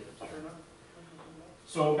already give it to them?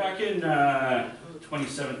 So back in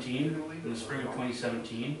 2017, in the spring of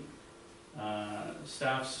 2017,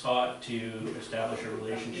 staff sought to establish a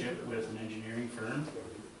relationship with an engineering firm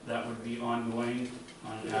that would be ongoing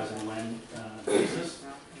on an as and when basis.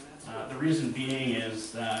 The reason being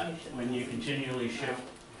is that when you continually shift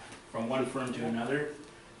from one firm to another,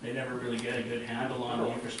 they never really get a good handle on the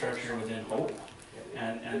infrastructure within Hope,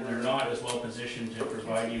 and they're not as well positioned to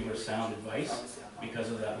provide you with sound advice because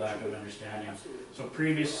of that lack of understanding. So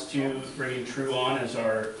previous to bringing True on as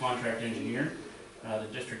our contract engineer, the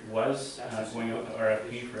district was going out to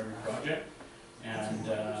RFP for every project, and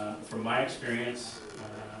from my experience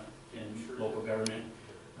in local government,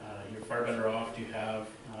 you're far better off to have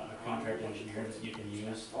a contract engineer that you can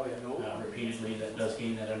use repeatedly, that does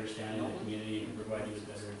gain that understanding of the community and can provide you with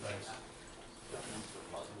better advice.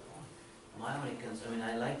 My only concern, I mean,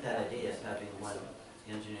 I like that idea of having one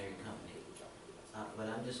engineering company, but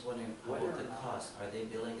I'm just wondering about the cost. Are they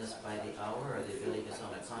billing us by the hour, or are they billing us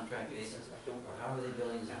on a contract basis, or how are they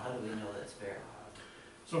billing us, and how do we know that's fair?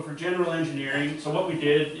 So for general engineering, so what we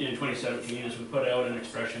did in 2017 is we put out an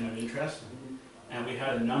expression of interest, and we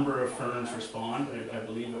had a number of firms respond. I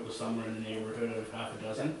believe it was somewhere in the neighborhood of half a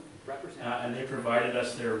dozen, and they provided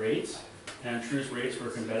us their rates, and True's rates were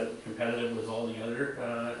competitive with all the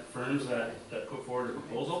other firms that put forward a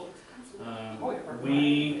proposal.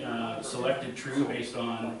 We selected True based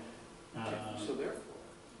on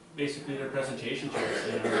basically their presentation to us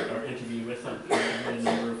and our interview with them. We had a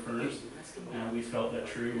number of firms, and we felt that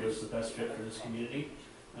True was the best fit for this community.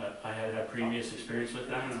 I had had previous experience with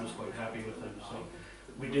them, and I was quite happy with them. So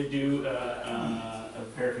we did do a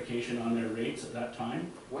verification on their rates at that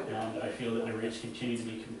time, and I feel that their rates continue to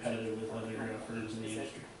be competitive with other firms in the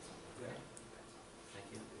industry. Thank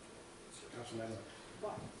you. Councilor Manley.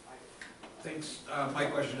 Thanks. My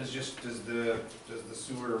question is just, does the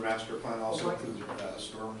sewer master plan also include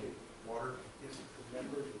storm water?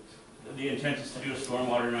 The intent is to do a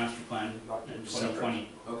stormwater master plan in 2020.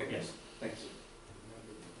 Okay. Yes. Thanks.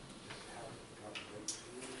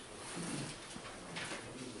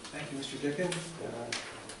 Thank you, Mr. Dickon.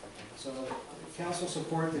 So, council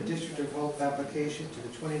support the District of Hope application to the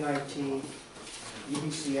 2019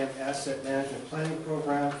 UBCM Asset Management Planning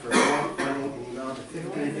Program for grant funding in the amount of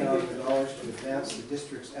 $15,000 to advance the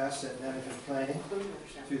district's asset management planning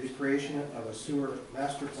through the creation of a sewer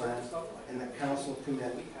master plan, and the council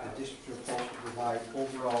commit the District of Hope to provide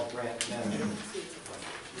overall grant management.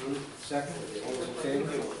 Moved. Second. All those in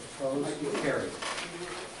favor? Opposed? Carried.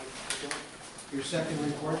 Your second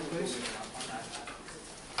report, please.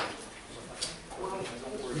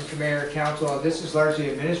 Mr. Mayor, Council, this is largely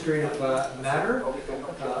an administrative matter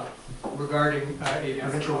regarding a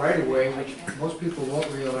provincial right-of-way, which most people won't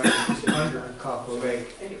realize is under Kawkawa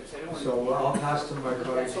Lake. So I'll pass to my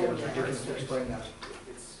colleague, Mr. Dickens, to explain that.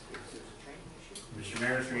 Mr.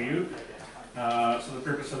 Mayor, through you. So the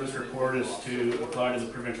purpose of this report is to apply to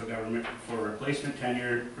the provincial government for replacement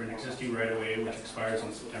tenure for an existing right-of-way which expires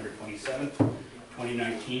on September 27th,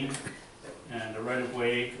 2019. And the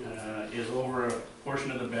right-of-way is over a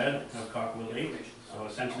portion of the bed of Kawkawa Lake. So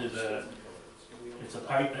essentially it's a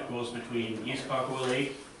pipe that goes between East Kawkawa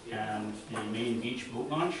Lake and the main beach boat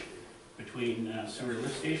launch, between sewer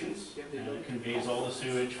lift stations, and it conveys all the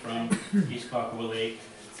sewage from East Kawkawa Lake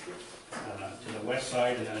to the west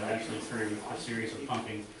side, and then eventually through a series of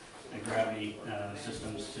pumping and gravity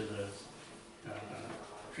systems to the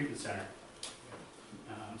treatment center.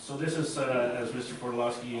 So this is, as Mr.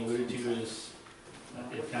 Portalowski alluded to, is,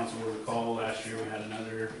 if council will recall, last year we had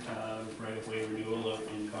another right-of-way renewal up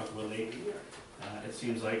in Kawkawa Lake. It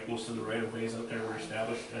seems like most of the right-of-ways out there were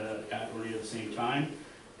established at or near the same time.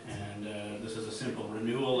 And this is a simple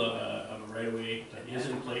renewal of a right-of-way that is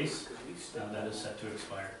in place that is set to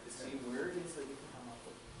expire.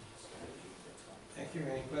 Thank you.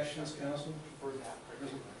 Any questions, council? Okay,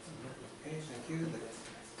 thank you.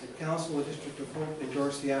 The council of District of Hope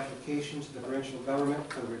endorsed the application to the provincial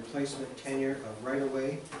government for the replacement tenure of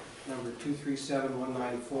right-of-way number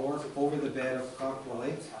 237194 over the bed of Kawkawa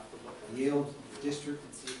Lake, Yale District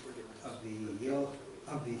of the Yale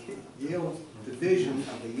Division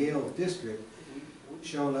of the Yale District,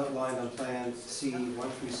 shown outlined on Plan C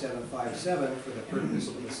 13757 for the purpose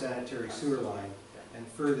of the sanitary sewer line, and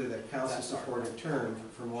further that council support a term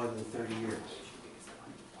for more than 30 years.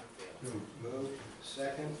 Moved.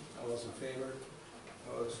 Second. All those in favor?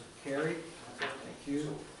 Opposed? Carried. Thank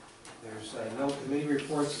you. There's no committee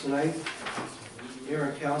reports tonight. Mayor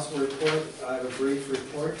and council report. I have a brief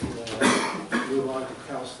report. We'll move on to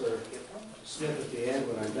Councillor Smith at the end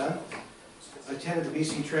when I'm done. I attended the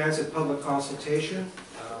BC Transit public consultation.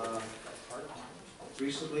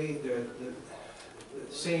 Recently, the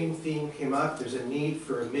same theme came up. There's a need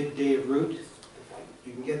for a midday route.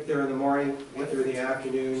 You can get there in the morning, get there in the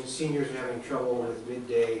afternoon. Seniors are having trouble with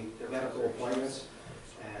midday medical appointments,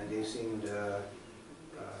 and they seemed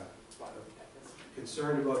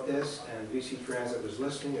concerned about this, and BC Transit was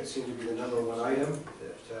listening. It seemed to be the #1 item.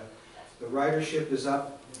 That the ridership is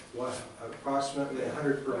up, approximately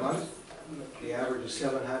 100 per month. The average is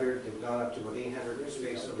 700. They've gone up to about 800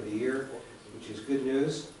 space over the year, which is good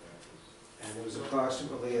news. And it was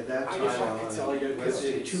approximately at that time on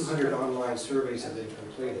Wednesday, 200 online surveys have been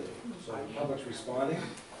completed. So the public's responding,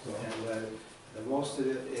 and the most of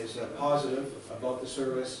it is positive about the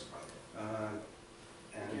service.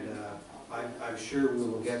 And I'm sure we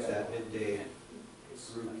will get that midday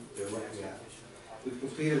group they're looking at. We've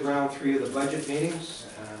completed round 3 of the budget meetings,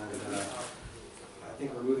 and I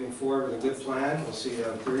think we're moving forward with a good plan. We'll see you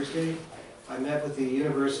on Thursday. I met with the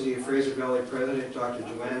University of Fraser Valley President, Dr.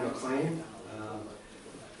 Joanne McLean.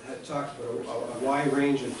 Had talked about a wide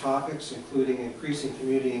range of topics, including increasing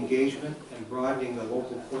community engagement and broadening the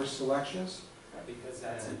local course selections.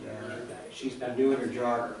 And she's been doing her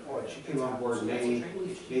job. She came on board May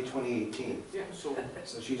 2018. So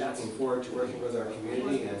she's looking forward to working with our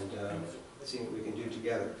community and seeing what we can do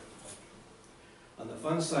together. On the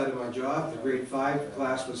fun side of my job, the grade 5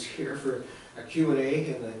 class was here for a Q&A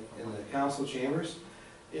in the council chambers.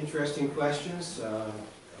 Interesting questions, a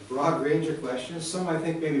broad range of questions. Some I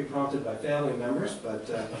think maybe prompted by family members, but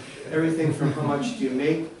everything from how much do you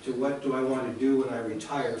make to what do I want to do when I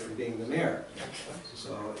retire from being the mayor.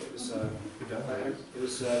 So it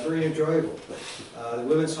was very enjoyable. The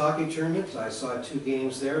women's hockey tournament, I saw 2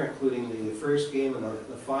 games there, including the first game and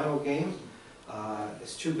the final game.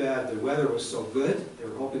 It's too bad the weather was so good. They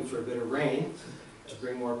were hoping for a bit of rain to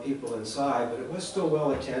bring more people inside, but it was still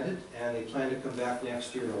well attended, and they plan to come back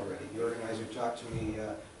next year already. The organizer talked to me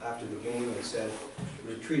after the game and said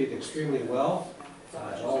we were treated extremely well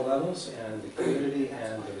at all levels, and the community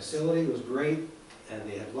and the facility was great, and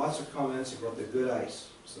they had lots of comments about the good ice.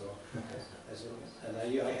 So, and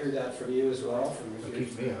I heard that from you as well. From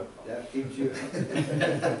Keeps me up. That keeps you.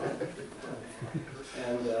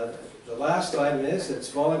 And the last item is it's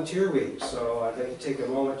Volunteer Week, so I'd like to take a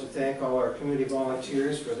moment to thank all our community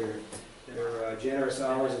volunteers for their generous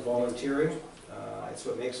hours of volunteering. It's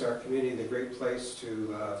what makes our community the great place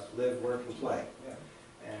to live, work, and play.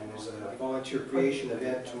 And there's a volunteer creation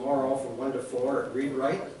event tomorrow from 1 to 4 at Read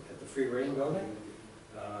Right at the Free Reign Building.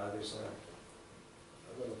 There's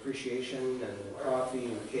a little appreciation and coffee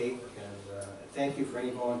and cake, and thank you for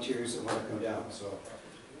any volunteers that want to come down. So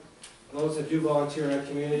those that do volunteer in our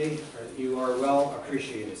community, you are well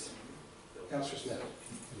appreciated. Councillor Smith.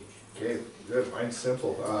 Okay, good. Mine's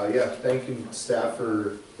simple. Yeah, thank you staff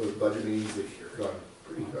for those budget meetings. They've gone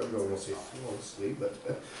pretty, I don't want to say flawlessly, but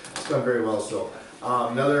it's gone very well. So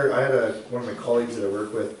I had one of my colleagues that I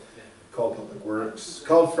work with called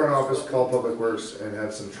front office, called Public Works, and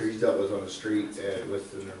had some trees dealt with on the street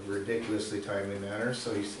with in a ridiculously timely manner.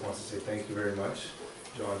 So he wants to say thank you very much.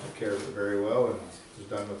 John took care of it very well and was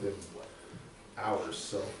done within hours.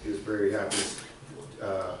 So he was very happy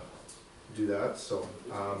to do that. So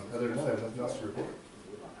other than that, I have nothing else to report.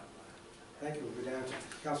 Thank you. We'll go down to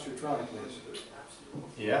Councillor Tronic, please.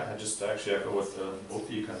 Yeah, I just actually echo what both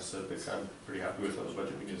of you kind of said, that I'm pretty happy with how the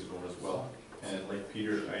budget meeting is going as well. And like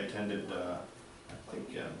Peter, I attended, I think,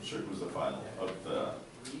 I'm sure it was the final of the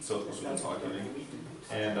South Coast Women's Hockey League.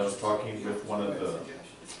 And I was talking with one of the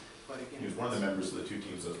he was one of the members of the two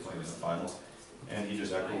teams that was playing in the final. And he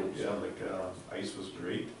just echoed, yeah, like, ice was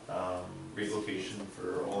great, great location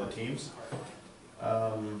for all the teams.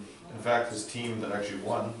 In fact, his team that actually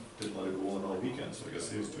won didn't let a goal in all weekend, so I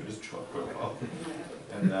guess he was doing his job quite well.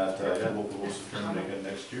 And that, yeah, we'll host the tournament again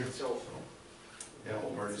next year, so, yeah,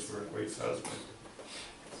 all parties were quite satisfied.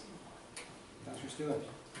 Councillor Stewart.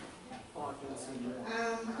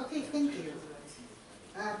 Okay, thank you.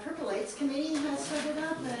 Purple Lights Committee has started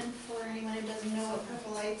up, and for anyone who doesn't know what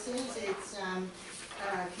Purple Lights is, it's a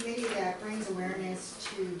committee that brings awareness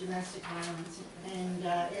to domestic violence, and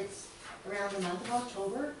it's around the month of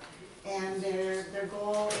October, and their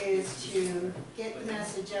goal is to get the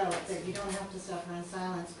message out that you don't have to suffer in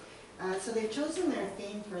silence. So they've chosen their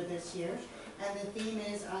theme for this year, and the theme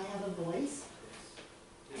is I Have a Voice.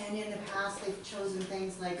 And in the past, they've chosen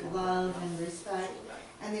things like love and respect,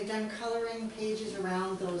 and they've done coloring pages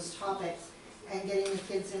around those topics and getting the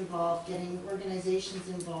kids involved, getting organizations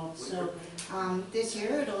involved. So this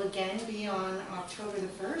year, it'll again be on October the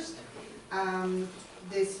 1st.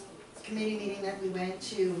 This committee meeting that we went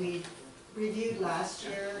to, we reviewed last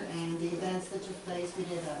year and the events that took place. We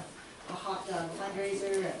did a hot dog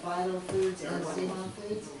fundraiser at Bylaw Foods and Ceylon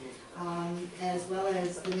Foods. As well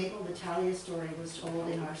as the Maple Battalion story was told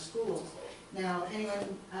in our schools. Now,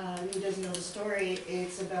 anyone who doesn't know the story,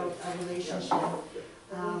 it's about a relationship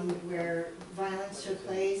where violence took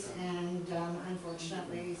place and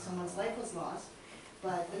unfortunately someone's life was lost.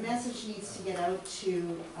 But the message needs to get out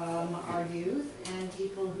to our youth and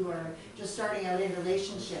people who are just starting out in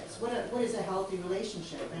relationships. What is a healthy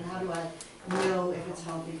relationship, and how do I know if it's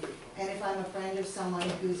healthy? And if I'm a friend of someone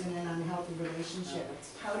who's in an unhealthy relationship,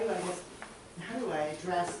 how do I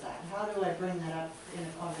address that? How do I bring that up in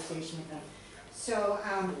a conversation with them? So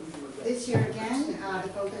this year again, the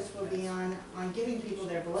focus will be on giving people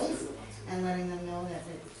their voice and letting them know that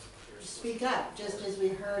they speak up, just as we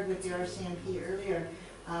heard with the RCMP earlier,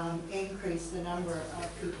 increase the number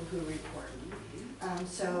of people who report.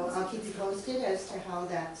 So I'll keep you posted as to how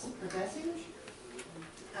that's progressing.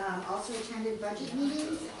 Also attended budget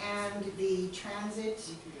meetings and the transit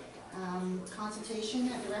consultation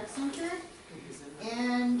at the rec center.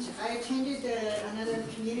 And I attended another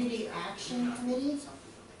community action committee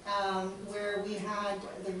where we had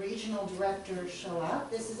the regional director show up.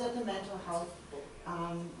 This is at the mental health,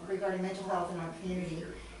 regarding mental health in our community.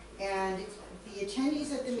 And the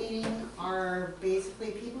attendees at the meeting are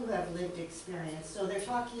basically people who have lived experience. So they're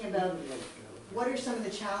talking about what are some of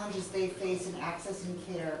the challenges they face in accessing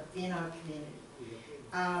care in our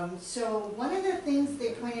community. So one of the things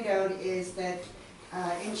they pointed out is that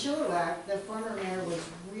in Chilliwack, the former mayor was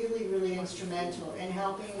really, really instrumental in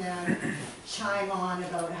helping them chime on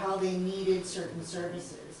about how they needed certain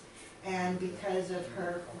services. And because of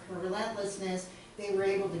her relentlessness, they were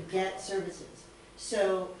able to get services.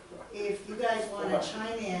 So if you guys want to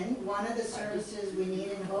chime in, one of the services we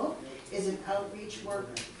need in Hope is an outreach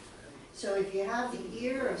worker. So if you have the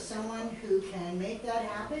ear of someone who can make that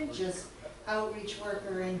happen, just outreach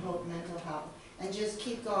worker in Hope Mental Health. And just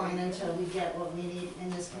keep going until we get what we need in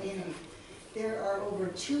this community. There are over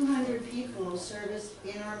 200 people serviced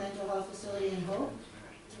in our mental health facility in Hope,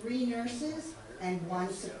 3 nurses and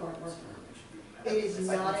 1 support worker. It is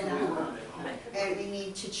not enough, and we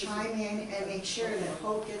need to chime in and make sure that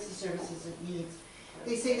Hope gets the services it needs.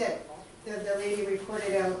 They say that the lady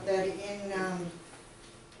reported out that in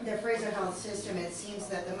the Fraser Health system, it seems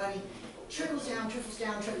that the money trickles down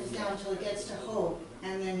until it gets to Hope,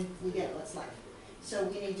 and then we get what's left. So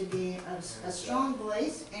we need to be a strong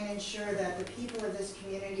voice and ensure that the people of this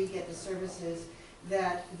community get the services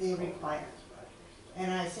that they require.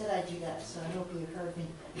 And I said I'd do that, so I hope you heard me.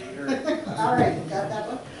 All right, got that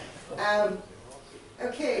one.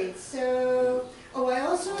 Okay, so, I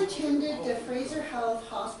also attended the Fraser Health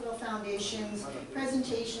Hospital Foundation's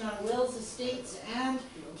presentation on wills, estates, and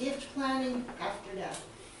gift planning after death.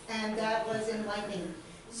 And that was enlightening.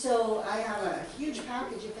 So I have a huge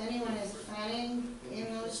package. If anyone is planning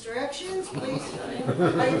in those directions, please.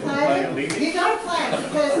 Are you planning? You got to plan,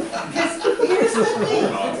 because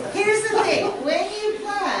here's the thing. When you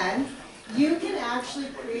plan, you can actually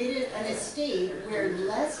create an estate where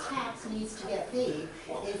less tax needs to get paid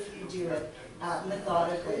if you do it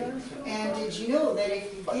methodically. And did you know that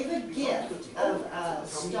if you give a gift of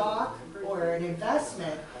stock or an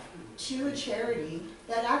investment to a charity,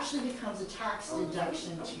 that actually becomes a tax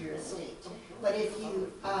deduction to your estate. But if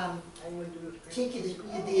you take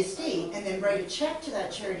the estate and then write a check to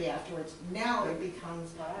that charity afterwards, now it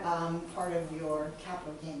becomes part of your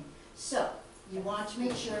capital gain. So you want to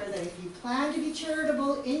make sure that if you plan to be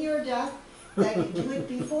charitable in your death, that you do it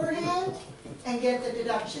beforehand and get the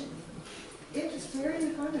deduction. It is very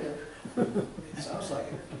informative. Sounds like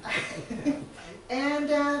it. And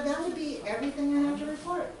that would be everything I have to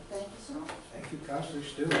report. Thank you so much. Thank you, Councilor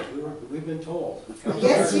Stewart. We've been told.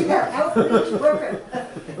 Yes, you have outreach worker.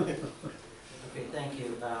 Okay, thank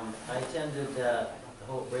you. I attended the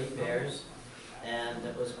whole Great Bears, and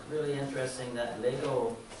it was really interesting that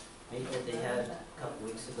Lego meet that they had a couple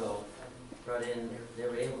weeks ago brought in, they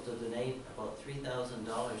were able to donate about $3,000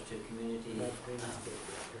 to community,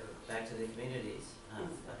 back to the communities. I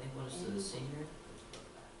think what is the senior?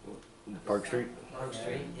 Park Street? Park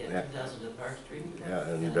Street, yeah, Yeah. 2,000 to Park Street. Yeah,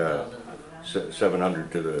 and 10,000.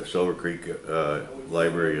 700 to the Silver Creek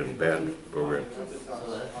Library and Band Program. So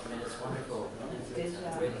that, I mean, it's wonderful. It's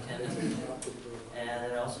a great attendance.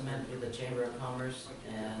 And it also meant to the Chamber of Commerce,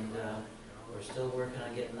 and we're still working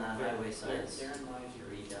on getting the highway signs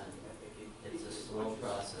redone. It's a slow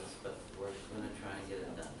process, but we're going to try and get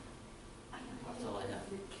it done. That's all I have.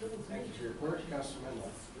 Thank you for your report, Councilor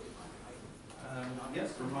Mendel.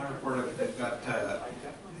 Yes, for my report, I've got the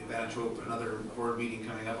advantage of another board meeting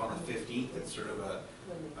coming up on the 15th. It's sort of a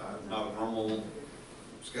not a normal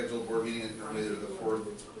scheduled board meeting. Normally they're the fourth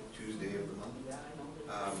Tuesday of the month.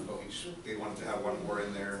 But they wanted to have one more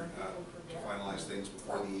in there to finalize things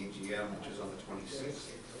before the AGM, which is on the 26th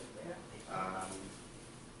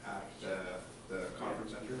at the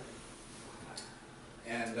conference center.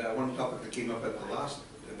 And one topic that came up at the last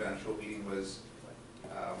eventual meeting was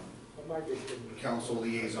council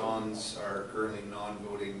liaisons are currently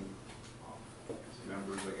non-voting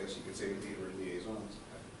members, I guess you could say, or liaisons.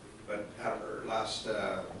 But at our last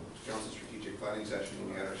council strategic planning session, when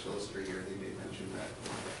we had our solicitor here, they did mention that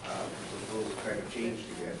the rules have kind of changed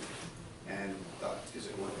again. And thought, is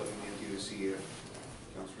it worth looking into to see if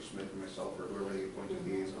Councillor Smith and myself or whoever the appointed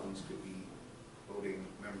liaisons could be voting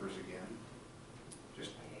members again?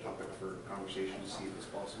 Just a topic for conversation to see if it's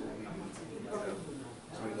possible. Maybe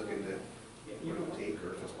somebody look into what it would take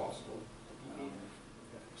or if it's possible.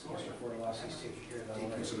 Mr. Fortalowski's taking care of that.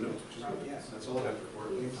 Taking some notes, which is good. Yes. That's all I have for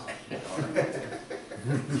please.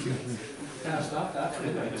 Kind of stop that for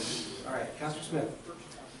tonight. All right, Councilor Smith.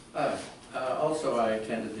 Also, I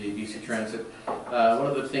attended the BC Transit. One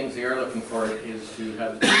of the things they are looking for is to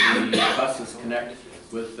have the buses connect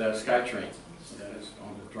with SkyTrain. So that is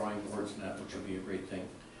on the drawing boards and that, which would be a great thing.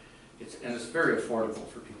 It's very affordable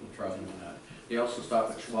for people traveling on that. They also stop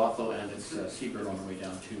at Schwathel and it's Seabird on the way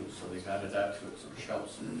down too, so they've added that to it, so it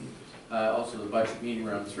helps. Also the budget meeting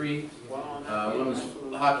round 3. Women's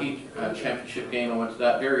hockey championship game, I went to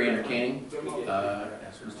that, very entertaining.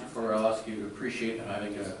 As Mr. Fortalowski would appreciate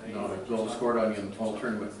having a goal scored on you in the whole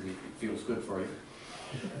tournament, really feels good for you.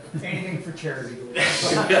 Anything for charity.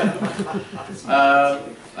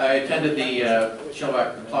 I attended the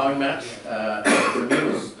Shellback plowing match. For me, it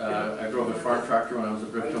was, I drove a farm tractor when I was at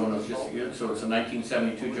Bripto when I was just a kid, so it's a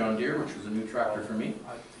 1972 John Deere, which was a new tractor for me.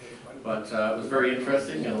 But it was very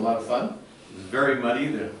interesting and a lot of fun. It was very muddy.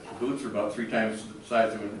 The boots were about 3 times the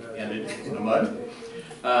size of it ended in the mud.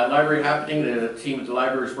 Library happening. The team at the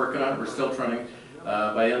library is working on it. We're still trying.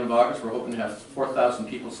 By the end of August, we're hoping to have 4,000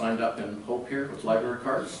 people signed up in Hope here with library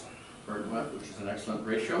cards, which is an excellent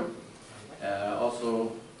ratio.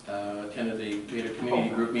 Also attended we had a community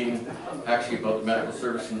group meeting actually about the medical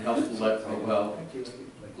service and healthy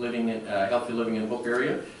living in Hope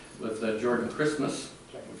area with Jordan Christmas,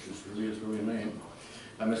 which is really his real name.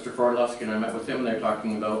 Mr. Fortalowski and I met with him, and they're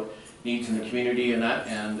talking about needs in the community and that,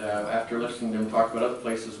 and after listening to them talk about other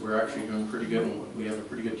places, we're actually doing pretty good, and we have a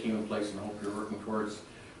pretty good team in place, and I hope you're working towards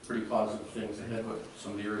pretty positive things ahead with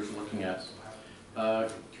some of the areas we're looking at.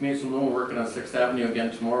 Community Saloon, we're working on 6th Avenue again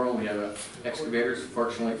tomorrow. We have excavators.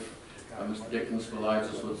 Fortunately, Mr. Dickens provides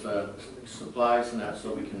us with supplies and that,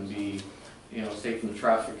 so we can be, safe from the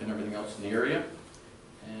traffic and everything else in the area.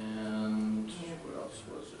 And what else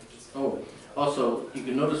was it? Oh, also, you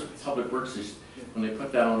can notice Public Works is, when they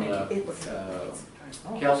put down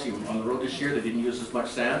calcium on the road this year, they didn't use as much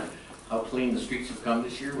sand. How clean the streets have come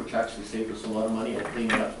this year, which actually saved us a lot of money at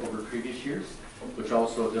cleaning up over previous years, which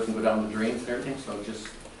also doesn't go down the drains and everything. So just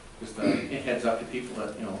it heads up to people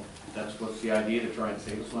that that's what's the idea, to try and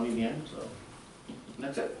save us money in the end. So and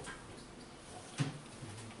that's it.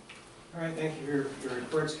 All right, thank you for your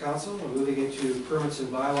reports, Council. We're moving into permits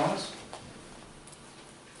and bylaws.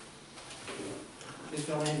 Ms.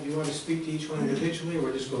 Delegation, do you want to speak to each one individually,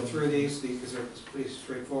 or just go through these because they're pretty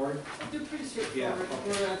straightforward? They're pretty straightforward. Yeah,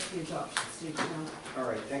 okay. We're at the adoption stage now. All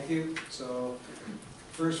right, thank you. So,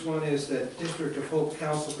 first one is that District of Hope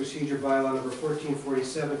Council Procedure Bylaw number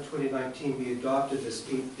 1447, 2019 be adopted this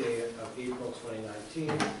 8th day of April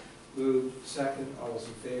 2019. Moved, second, all those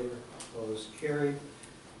in favor, opposed, carried.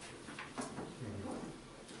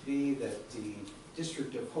 B, that the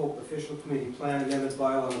District of Hope Official Committee Plan Amendment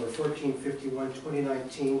Bylaw number 1451,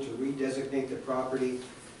 2019 to redesignate the property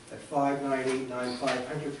at 59895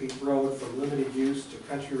 Hunter Creek Road from limited use to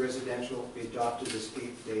country residential be adopted this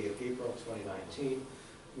 8th day of April 2019.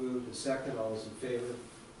 Moved and second, all those in favor,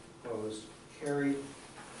 opposed, carried.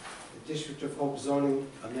 The District of Hope Zoning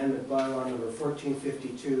Amendment Bylaw number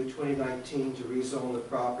 1452, 2019 to rezone the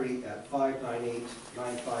property at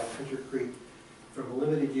 59895 Hunter Creek from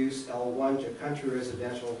limited use L1 to country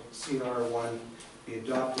residential CR1 be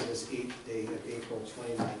adopted this 8th day of April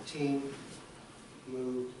 2019.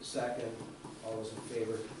 Moved, second, all those in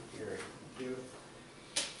favor, carried. Thank you.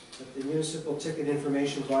 That the Municipal Ticket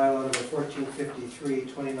Information Bylaw number 1453,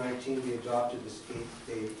 2019 be adopted this 8th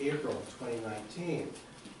day of April 2019.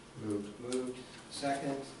 Moved,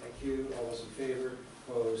 second, thank you, all those in favor,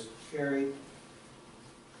 opposed, carried.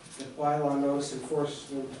 The bylaw notice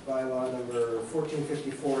enforcement bylaw number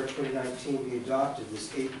 1454, 2019 be adopted this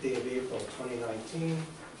 8th day of April 2019.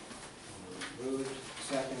 Moved,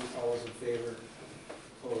 second, all those in favor,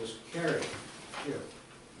 opposed, carried. Thank you.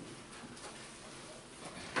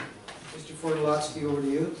 Mr. Fortulotsky, over to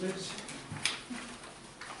you, please.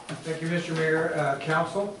 Thank you, Mr. Mayor,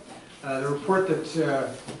 Council. The report that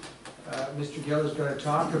Mr. Gill is going to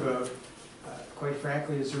talk about, quite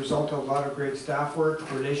frankly, is the result of a lot of great staff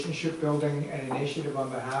work, relationship building, and initiative on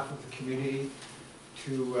behalf of the community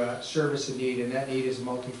to service a need, and that need is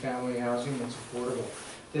multifamily housing that's affordable.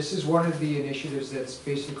 This is one of the initiatives that's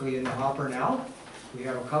basically in the hopper now. We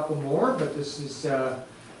have a couple more, but this is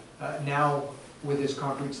now, with this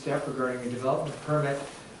concrete step regarding a development permit,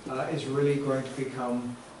 is really going to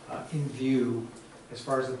become in view as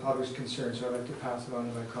far as the public is concerned. So I'd like to pass it on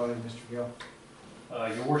to my colleague, Mr. Gill.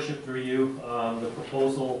 Your worship, through you, the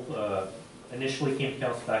proposal initially came to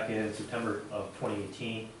council back in September of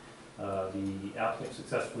 2018. The applicant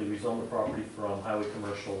successfully rezoned the property from highway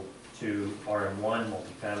commercial to RM1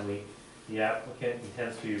 multifamily. The applicant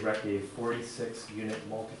intends to erect a 46-unit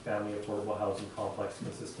multifamily affordable housing complex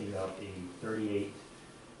consisting of 38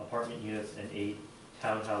 apartment units and 8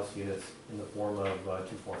 townhouse units in the form of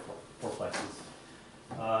 2 fourplexes.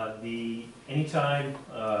 Anytime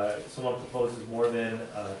someone proposes more than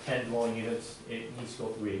 10 dwelling units, it needs to go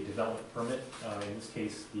through a development permit. In this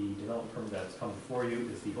case, the development permit that's come before you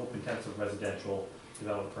is the Hope Intensive Residential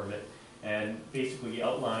Development Permit, and basically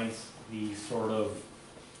outlines the sort of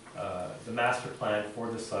the master plan for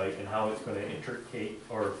the site and how it's going to intricate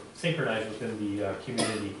or synchronize within the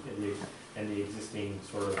community and the existing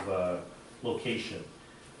sort of location.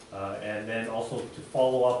 And then also to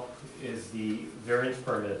follow up is the variance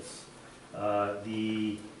permits.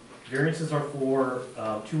 The variances are for,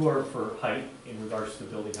 2 are for height in regards to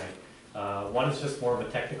building height. One is just more of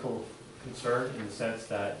a technical concern in the sense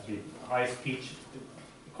that the highest pitch,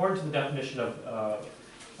 according to the definition of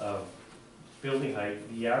building height,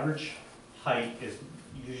 the average height is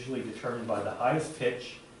usually determined by the highest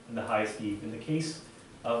pitch and the highest eave. In the case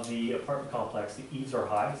of the apartment complex, the eaves are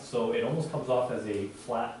high, so it almost comes off as a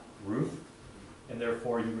flat roof, and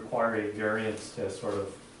therefore you require a variance to sort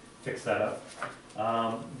of fix that up.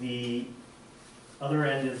 The other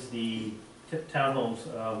end is the townhomes,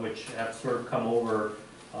 which have sort of come over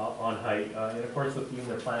on height. In accordance with even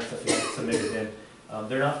the plans that they submitted in,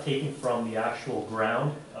 they're not taken from the actual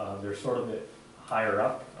ground, they're sort of a bit higher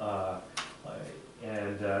up.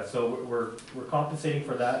 So we're compensating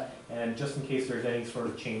for that, and just in case there's any sort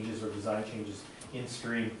of changes or design changes in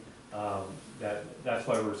stream, that's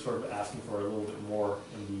why we're sort of asking for a little bit more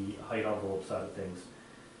in the height envelope side of things.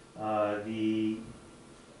 The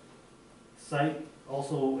site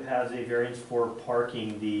also has a variance for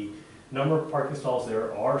parking. The number of parking stalls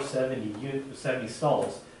there are 70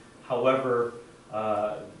 stalls. However,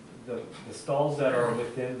 the stalls that are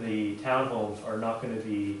within the townhomes are not going to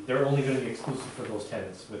be, they're only going to be exclusive for those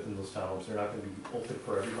tenants within those townhomes. They're not going to be open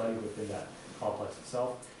for everybody within that complex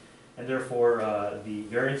itself. And therefore, the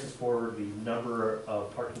variances for the number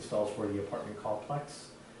of parking stalls for the apartment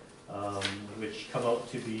complex, which come out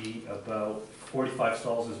to be about 45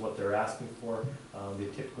 stalls is what they're asking for. They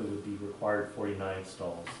typically would be required 49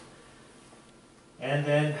 stalls. And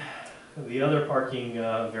then the other parking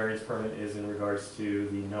variance permit is in regards to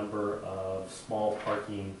the number of small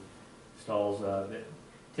parking stalls that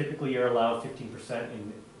typically are allowed 15%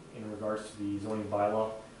 in regards to the zoning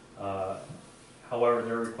bylaw. However,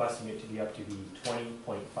 they're requesting it to be up to the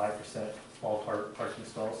 20.5% small parking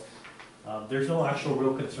stalls. There's no actual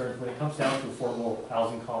real concerns when it comes down to affordable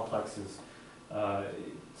housing complexes.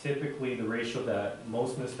 typically the ratio that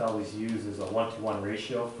most municipalities use is a 1-to-1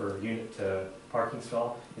 ratio for unit to parking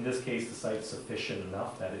stall. In this case, the site's sufficient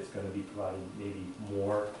enough that it's going to be providing maybe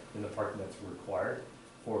more than the parking that's required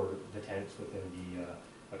for the tenants within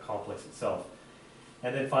the complex itself.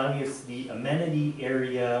 And then finally, it's the amenity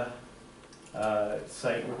area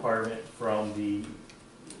site requirement from the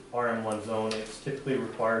RM1 zone. It's typically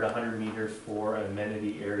required 100 meters for an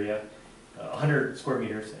amenity area, 100 square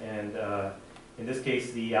meters, and in this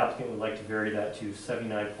case, the applicant would like to vary that to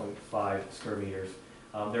 79.5 square meters.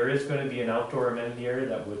 There is going to be an outdoor amenity area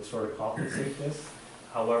that would sort of compensate this.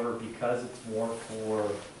 However, because it's more for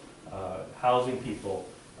housing people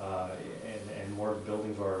and more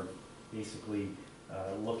buildings are basically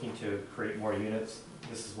looking to create more units,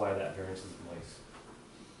 this is why that variance is in place.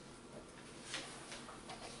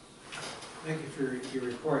 Thank you for your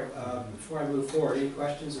report. Before I move forward, any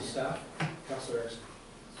questions of staff? Councilor Erickson.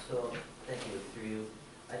 So, thank you, through you.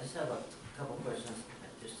 I just have a couple questions,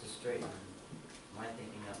 just to straighten my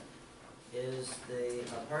thinking up. Is the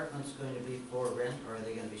apartments going to be for rent, or are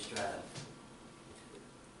they going to be strata?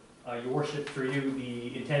 Your worship, through you,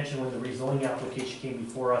 the intention when the rezoning application came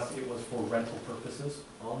before us, it was for rental purposes.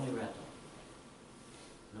 Only rental?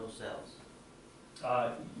 No sales?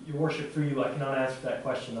 Your worship, through you, I cannot answer that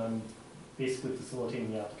question. I'm basically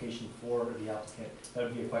facilitating the application for the applicant. That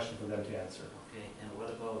would be a question for them to answer. Okay, and what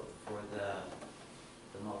about for the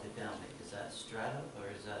multifamily? Is that strata, or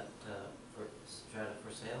is that for strata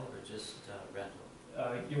for sale, or just rental?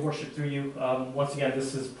 Your worship, through you, once again,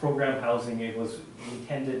 this is program housing. It was, the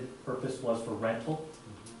intended purpose was for rental.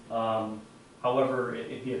 However,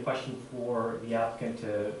 it'd be a question for the applicant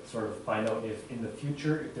to sort of find out if in the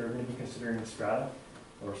future, if they're going to be considering strata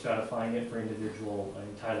or stratifying it for individual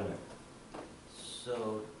entitlement.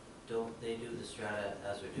 So don't they do the strata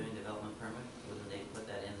as they're doing development permit? Wouldn't they put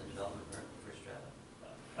that in the development permit for strata?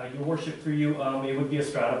 Your worship, through you, it would be a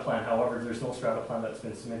strata plan. However, there's no strata plan that's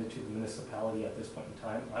been submitted to the municipality at this point in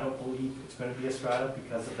time. I don't believe it's going to be a strata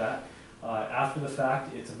because of that. After the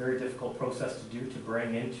fact, it's a very difficult process to do to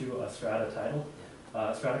bring into a strata title.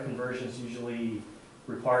 Strata conversions usually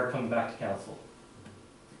require coming back to council.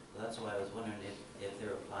 Well, that's why I was wondering if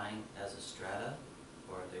they're applying as a strata,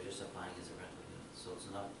 or if they're just applying as a rental unit. So it's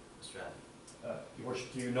not a strata. Your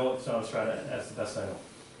worship, do you know it's not a strata as the best I know? Okay,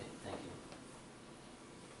 thank you.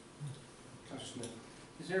 Councilor Smith.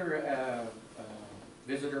 Is there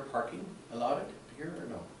visitor parking allotted here or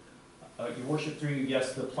no? Your worship, through you,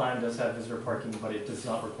 yes, the plan does have visitor parking, but it does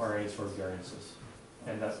not require any sort of variances.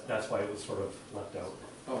 And that's why it was sort of left out.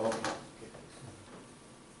 Oh, okay.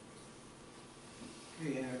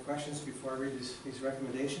 Okay, any other questions before I read these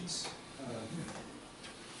recommendations?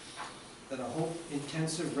 That a Hope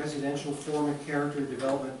Intensive Residential Form and Character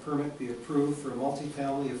Development Permit be approved for a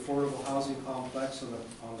multifamily affordable housing complex on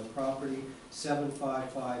the property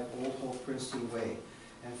 755 Old Hope Princeton Way.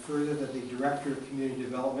 And further, that the Director of Community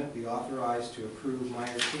Development be authorized to approve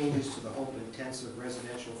minor changes to the Hope Intensive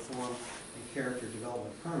Residential Form and Character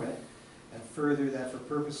Development Permit. And further, that for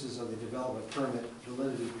purposes of the development permit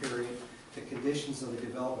validity period, the conditions of the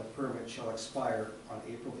development permit shall expire on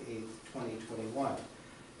April 8th, 2021.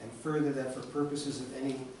 And further, that for purposes of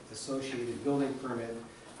any associated building permit,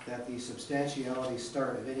 that the substantiality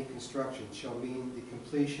start of any construction shall mean the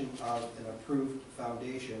completion of an approved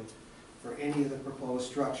foundation for any of the proposed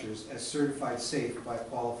structures as certified safe by a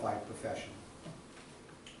qualified professional.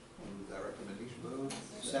 I'll move that recommendation. Moved.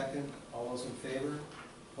 Second. All those in favor?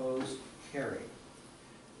 Opposed? Carried.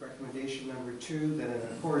 Recommendation number 2, that in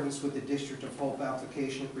accordance with the District of Hope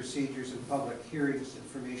Application Procedures and Public Hearings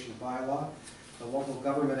Information Bylaw, the Local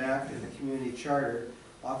Government Act and the Community Charter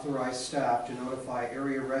authorize staff to notify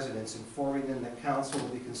area residents, informing them that council will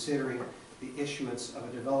be considering the issuance of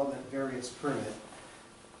a development variance permit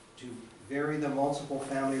to vary the multiple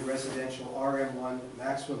family residential RM1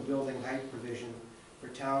 maximum building height provision for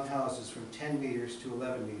townhouses from 10 meters to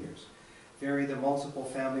 11 meters. Vary the multiple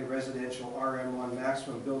family residential RM1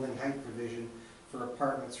 maximum building height provision for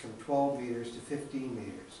apartments from 12 meters to 15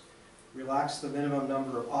 meters. Relax the minimum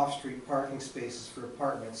number of off-street parking spaces for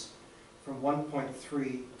apartments from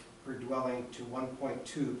 1.3 per dwelling to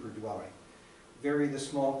 1.2 per dwelling. Vary the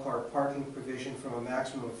small car parking provision from a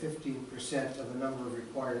maximum of 15% of the number of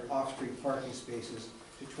required off-street parking spaces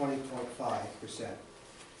to 20.5%.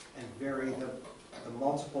 And vary the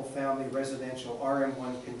multiple family residential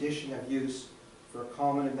RM1 condition of use for a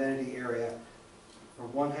common amenity area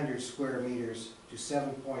from 100 square meters to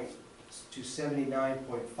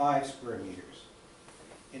 79.5 square meters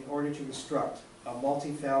in order to construct a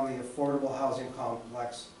multifamily affordable housing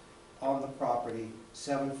complex on the property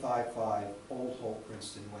 755 Old Hope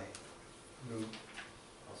Princeton Way.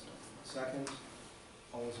 I'll second.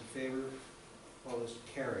 All those in favor? Opposed?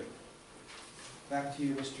 Carried. Back to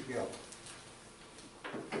you, Mr. Gill.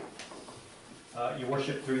 Your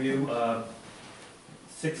worship, through you,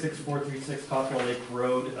 66436 Kawkawa Lake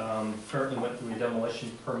Road currently went through a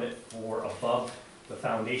demolition permit for above the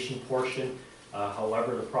foundation portion.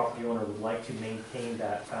 However, the property owner would like to maintain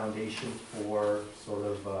that foundation for sort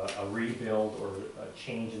of a rebuild or a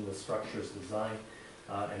change in the structure's design.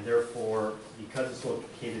 And therefore, because it's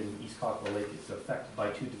located in East Kawkawa Lake, it's affected by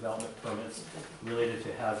 2 development permits related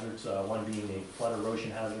to hazards, one being a flood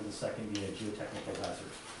erosion hazard, the second being a geotechnical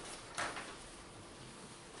hazard.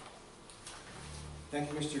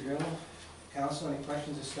 Thank you, Mr. Gill. Council, any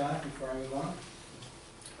questions of staff before I move on?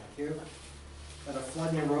 Thank you. That a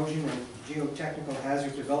flood and erosion and geotechnical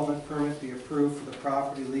hazard development permit be approved for the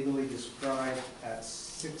property legally described at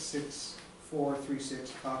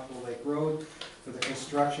 66436 Kawkawa Lake Road for the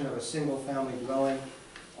construction of a single-family dwelling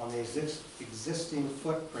on the existing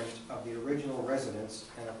footprint of the original residence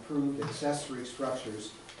and approved accessory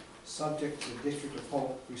structures, subject to the District of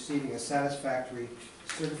Hope receiving a satisfactory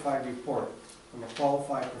certified report from a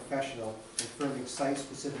qualified professional confirming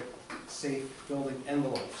site-specific safe building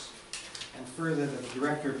envelopes. And further, that the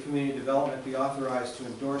Director of Community Development be authorized to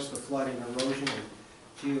endorse the flood and erosion and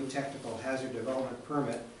geotechnical hazard development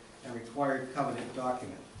permit and required covenant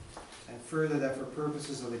document. And further, that for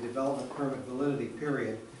purposes of the development permit validity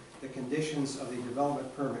period, the conditions of the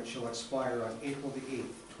development permit shall expire on April the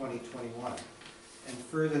 8th, 2021. And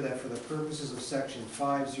further, that for the purposes of Section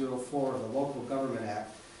 504 of the Local Government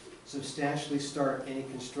Act, substantially start any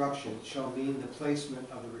construction shall mean the placement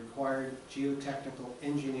of the required geotechnical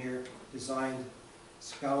engineer designed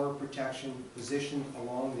scour protection positioned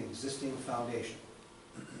along the existing foundation.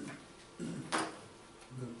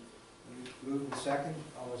 Moved and second.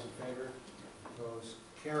 All those in favor? Opposed?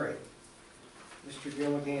 Carried. Mr.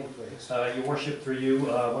 Gill again, please. Your worship, through you,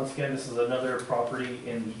 once again, this is another property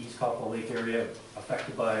in the East Kawkawa Lake area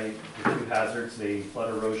affected by the 2 hazards, the flood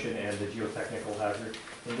erosion and the geotechnical hazard.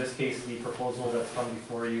 In this case, the proposal that's come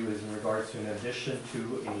before you is in regards to an addition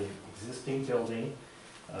to an existing building,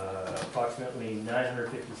 approximately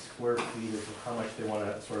 950 square feet is how much they want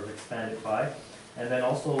to sort of expand it by. And then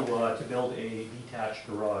also to build a detached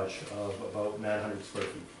garage of about 900 square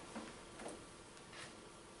feet.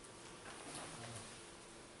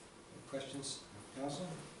 Questions, Council?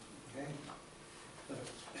 Okay.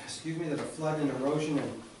 Excuse me, that a flood and erosion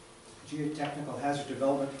and geotechnical hazard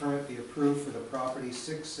development permit be approved for the property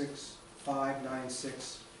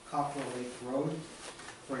 66596 Kawkawa Lake Road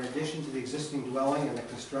for an addition to the existing dwelling and the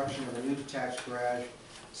construction of a new detached garage,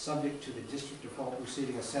 subject to the District of Hope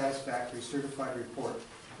receiving a satisfactory certified report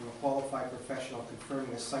from a qualified professional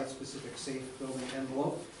confirming a site-specific safe building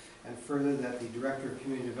envelope. And further, that the Director of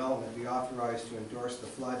Community Development be authorized to endorse the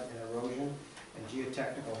flood and erosion and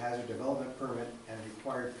geotechnical hazard development permit and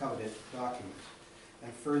required covenant documents.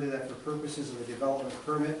 And further, that for purposes of the development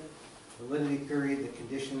permit validity period, the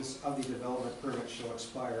conditions of the development permit shall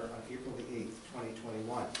expire on April the 8th,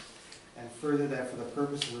 2021. And further, that for the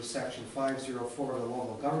purposes of Section 504 of the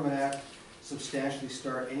Local Government Act, substantially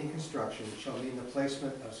start any construction shall mean the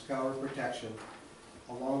placement of scour protection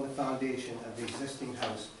along the foundation of the existing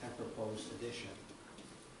house and proposed addition.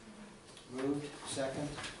 Moved, second.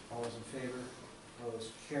 All those in favor?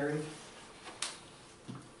 Opposed? Carried.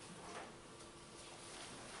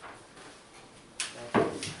 Thank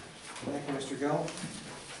you. Thank you, Mr. Gill.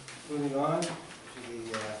 Moving on to the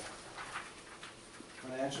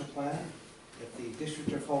financial plan. If the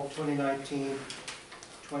District of Hope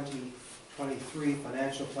 2019-2023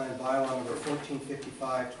 financial plan bylaw number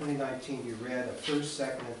 1455, 2019 be read a first,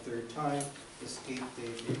 second, and third time this 8th day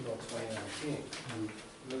of April 2019.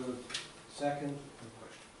 Moved. Second.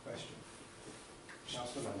 Question.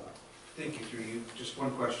 Councilor Mendel. Thank you, through you. Just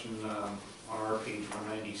one question on our page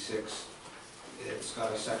 196. It's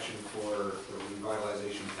got a section for the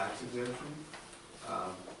revitalization tax exemption,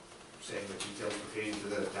 saying that details pertaining to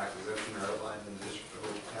the tax exemption are outlined in the District of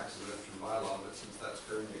Hope tax exemption bylaw, but since that's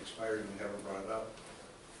currently expired and we haven't brought it up,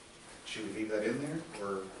 should we leave that in there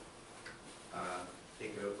or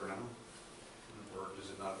take it out for now? Or does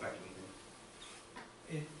it not affect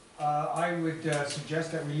anything? I would suggest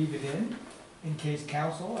that we leave it in case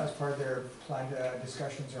council, as part of their planned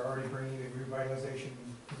discussions, are already bringing the revitalization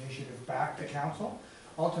initiative back to council.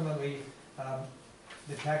 Ultimately,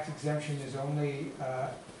 the tax exemption is only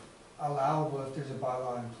allowable if there's a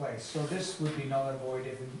bylaw in place. So this would be null and void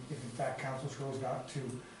if in fact council chose not to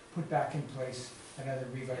put back in place another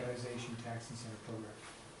revitalization tax incentive program.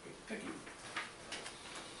 Thank you.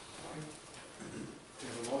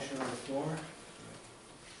 There's a motion on the floor.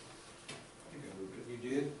 You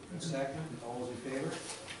did? and second. All those in favor?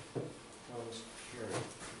 Opposed?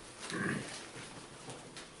 Carried.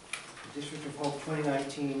 District of Hope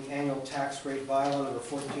 2019 Annual Tax Rate Bylaw number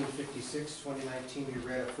 1456, 2019, be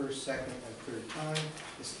read at first, second, and third time.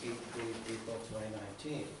 This 8th day of April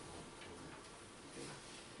 2019.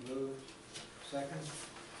 Moved. Second.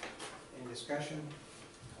 Any discussion?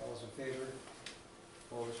 All those in favor?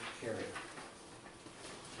 Opposed? Carried.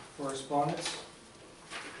 Correspondence.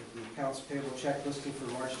 The accounts payable check listing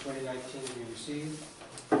for March 2019 to be received.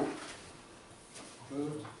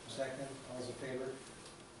 Moved. Second. All those in favor?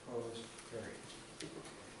 Opposed? Carried.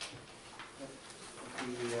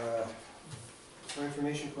 For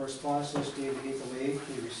information, correspondence list dated April 8th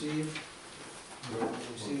be received.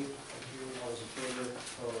 Received. Thank you. All those in favor?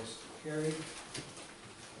 Opposed? Carried.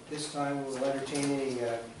 At this time, we will entertain any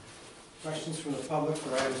questions from the public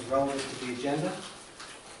for items relevant to the agenda.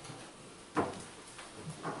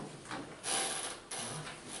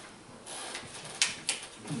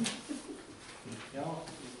 No?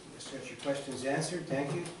 Just got your questions answered.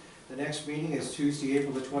 Thank you. The next meeting is Tuesday,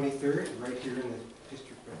 April the 23rd, right here in the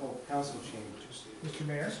District of Hope Council Chambers. Mr.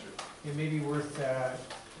 Mayor, it may be worth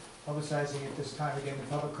publicizing at this time again the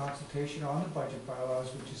public consultation on the budget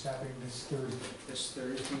bylaws, which is happening this Thursday. This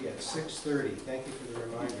Thursday at 6:30. Thank you for the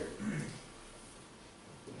reminder.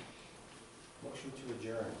 Motion to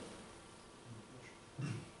adjourn.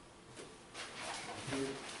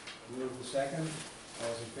 Move the second. All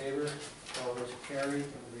those in favor? All those carried.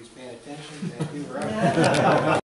 Everybody's paying attention. Thank you. We're out.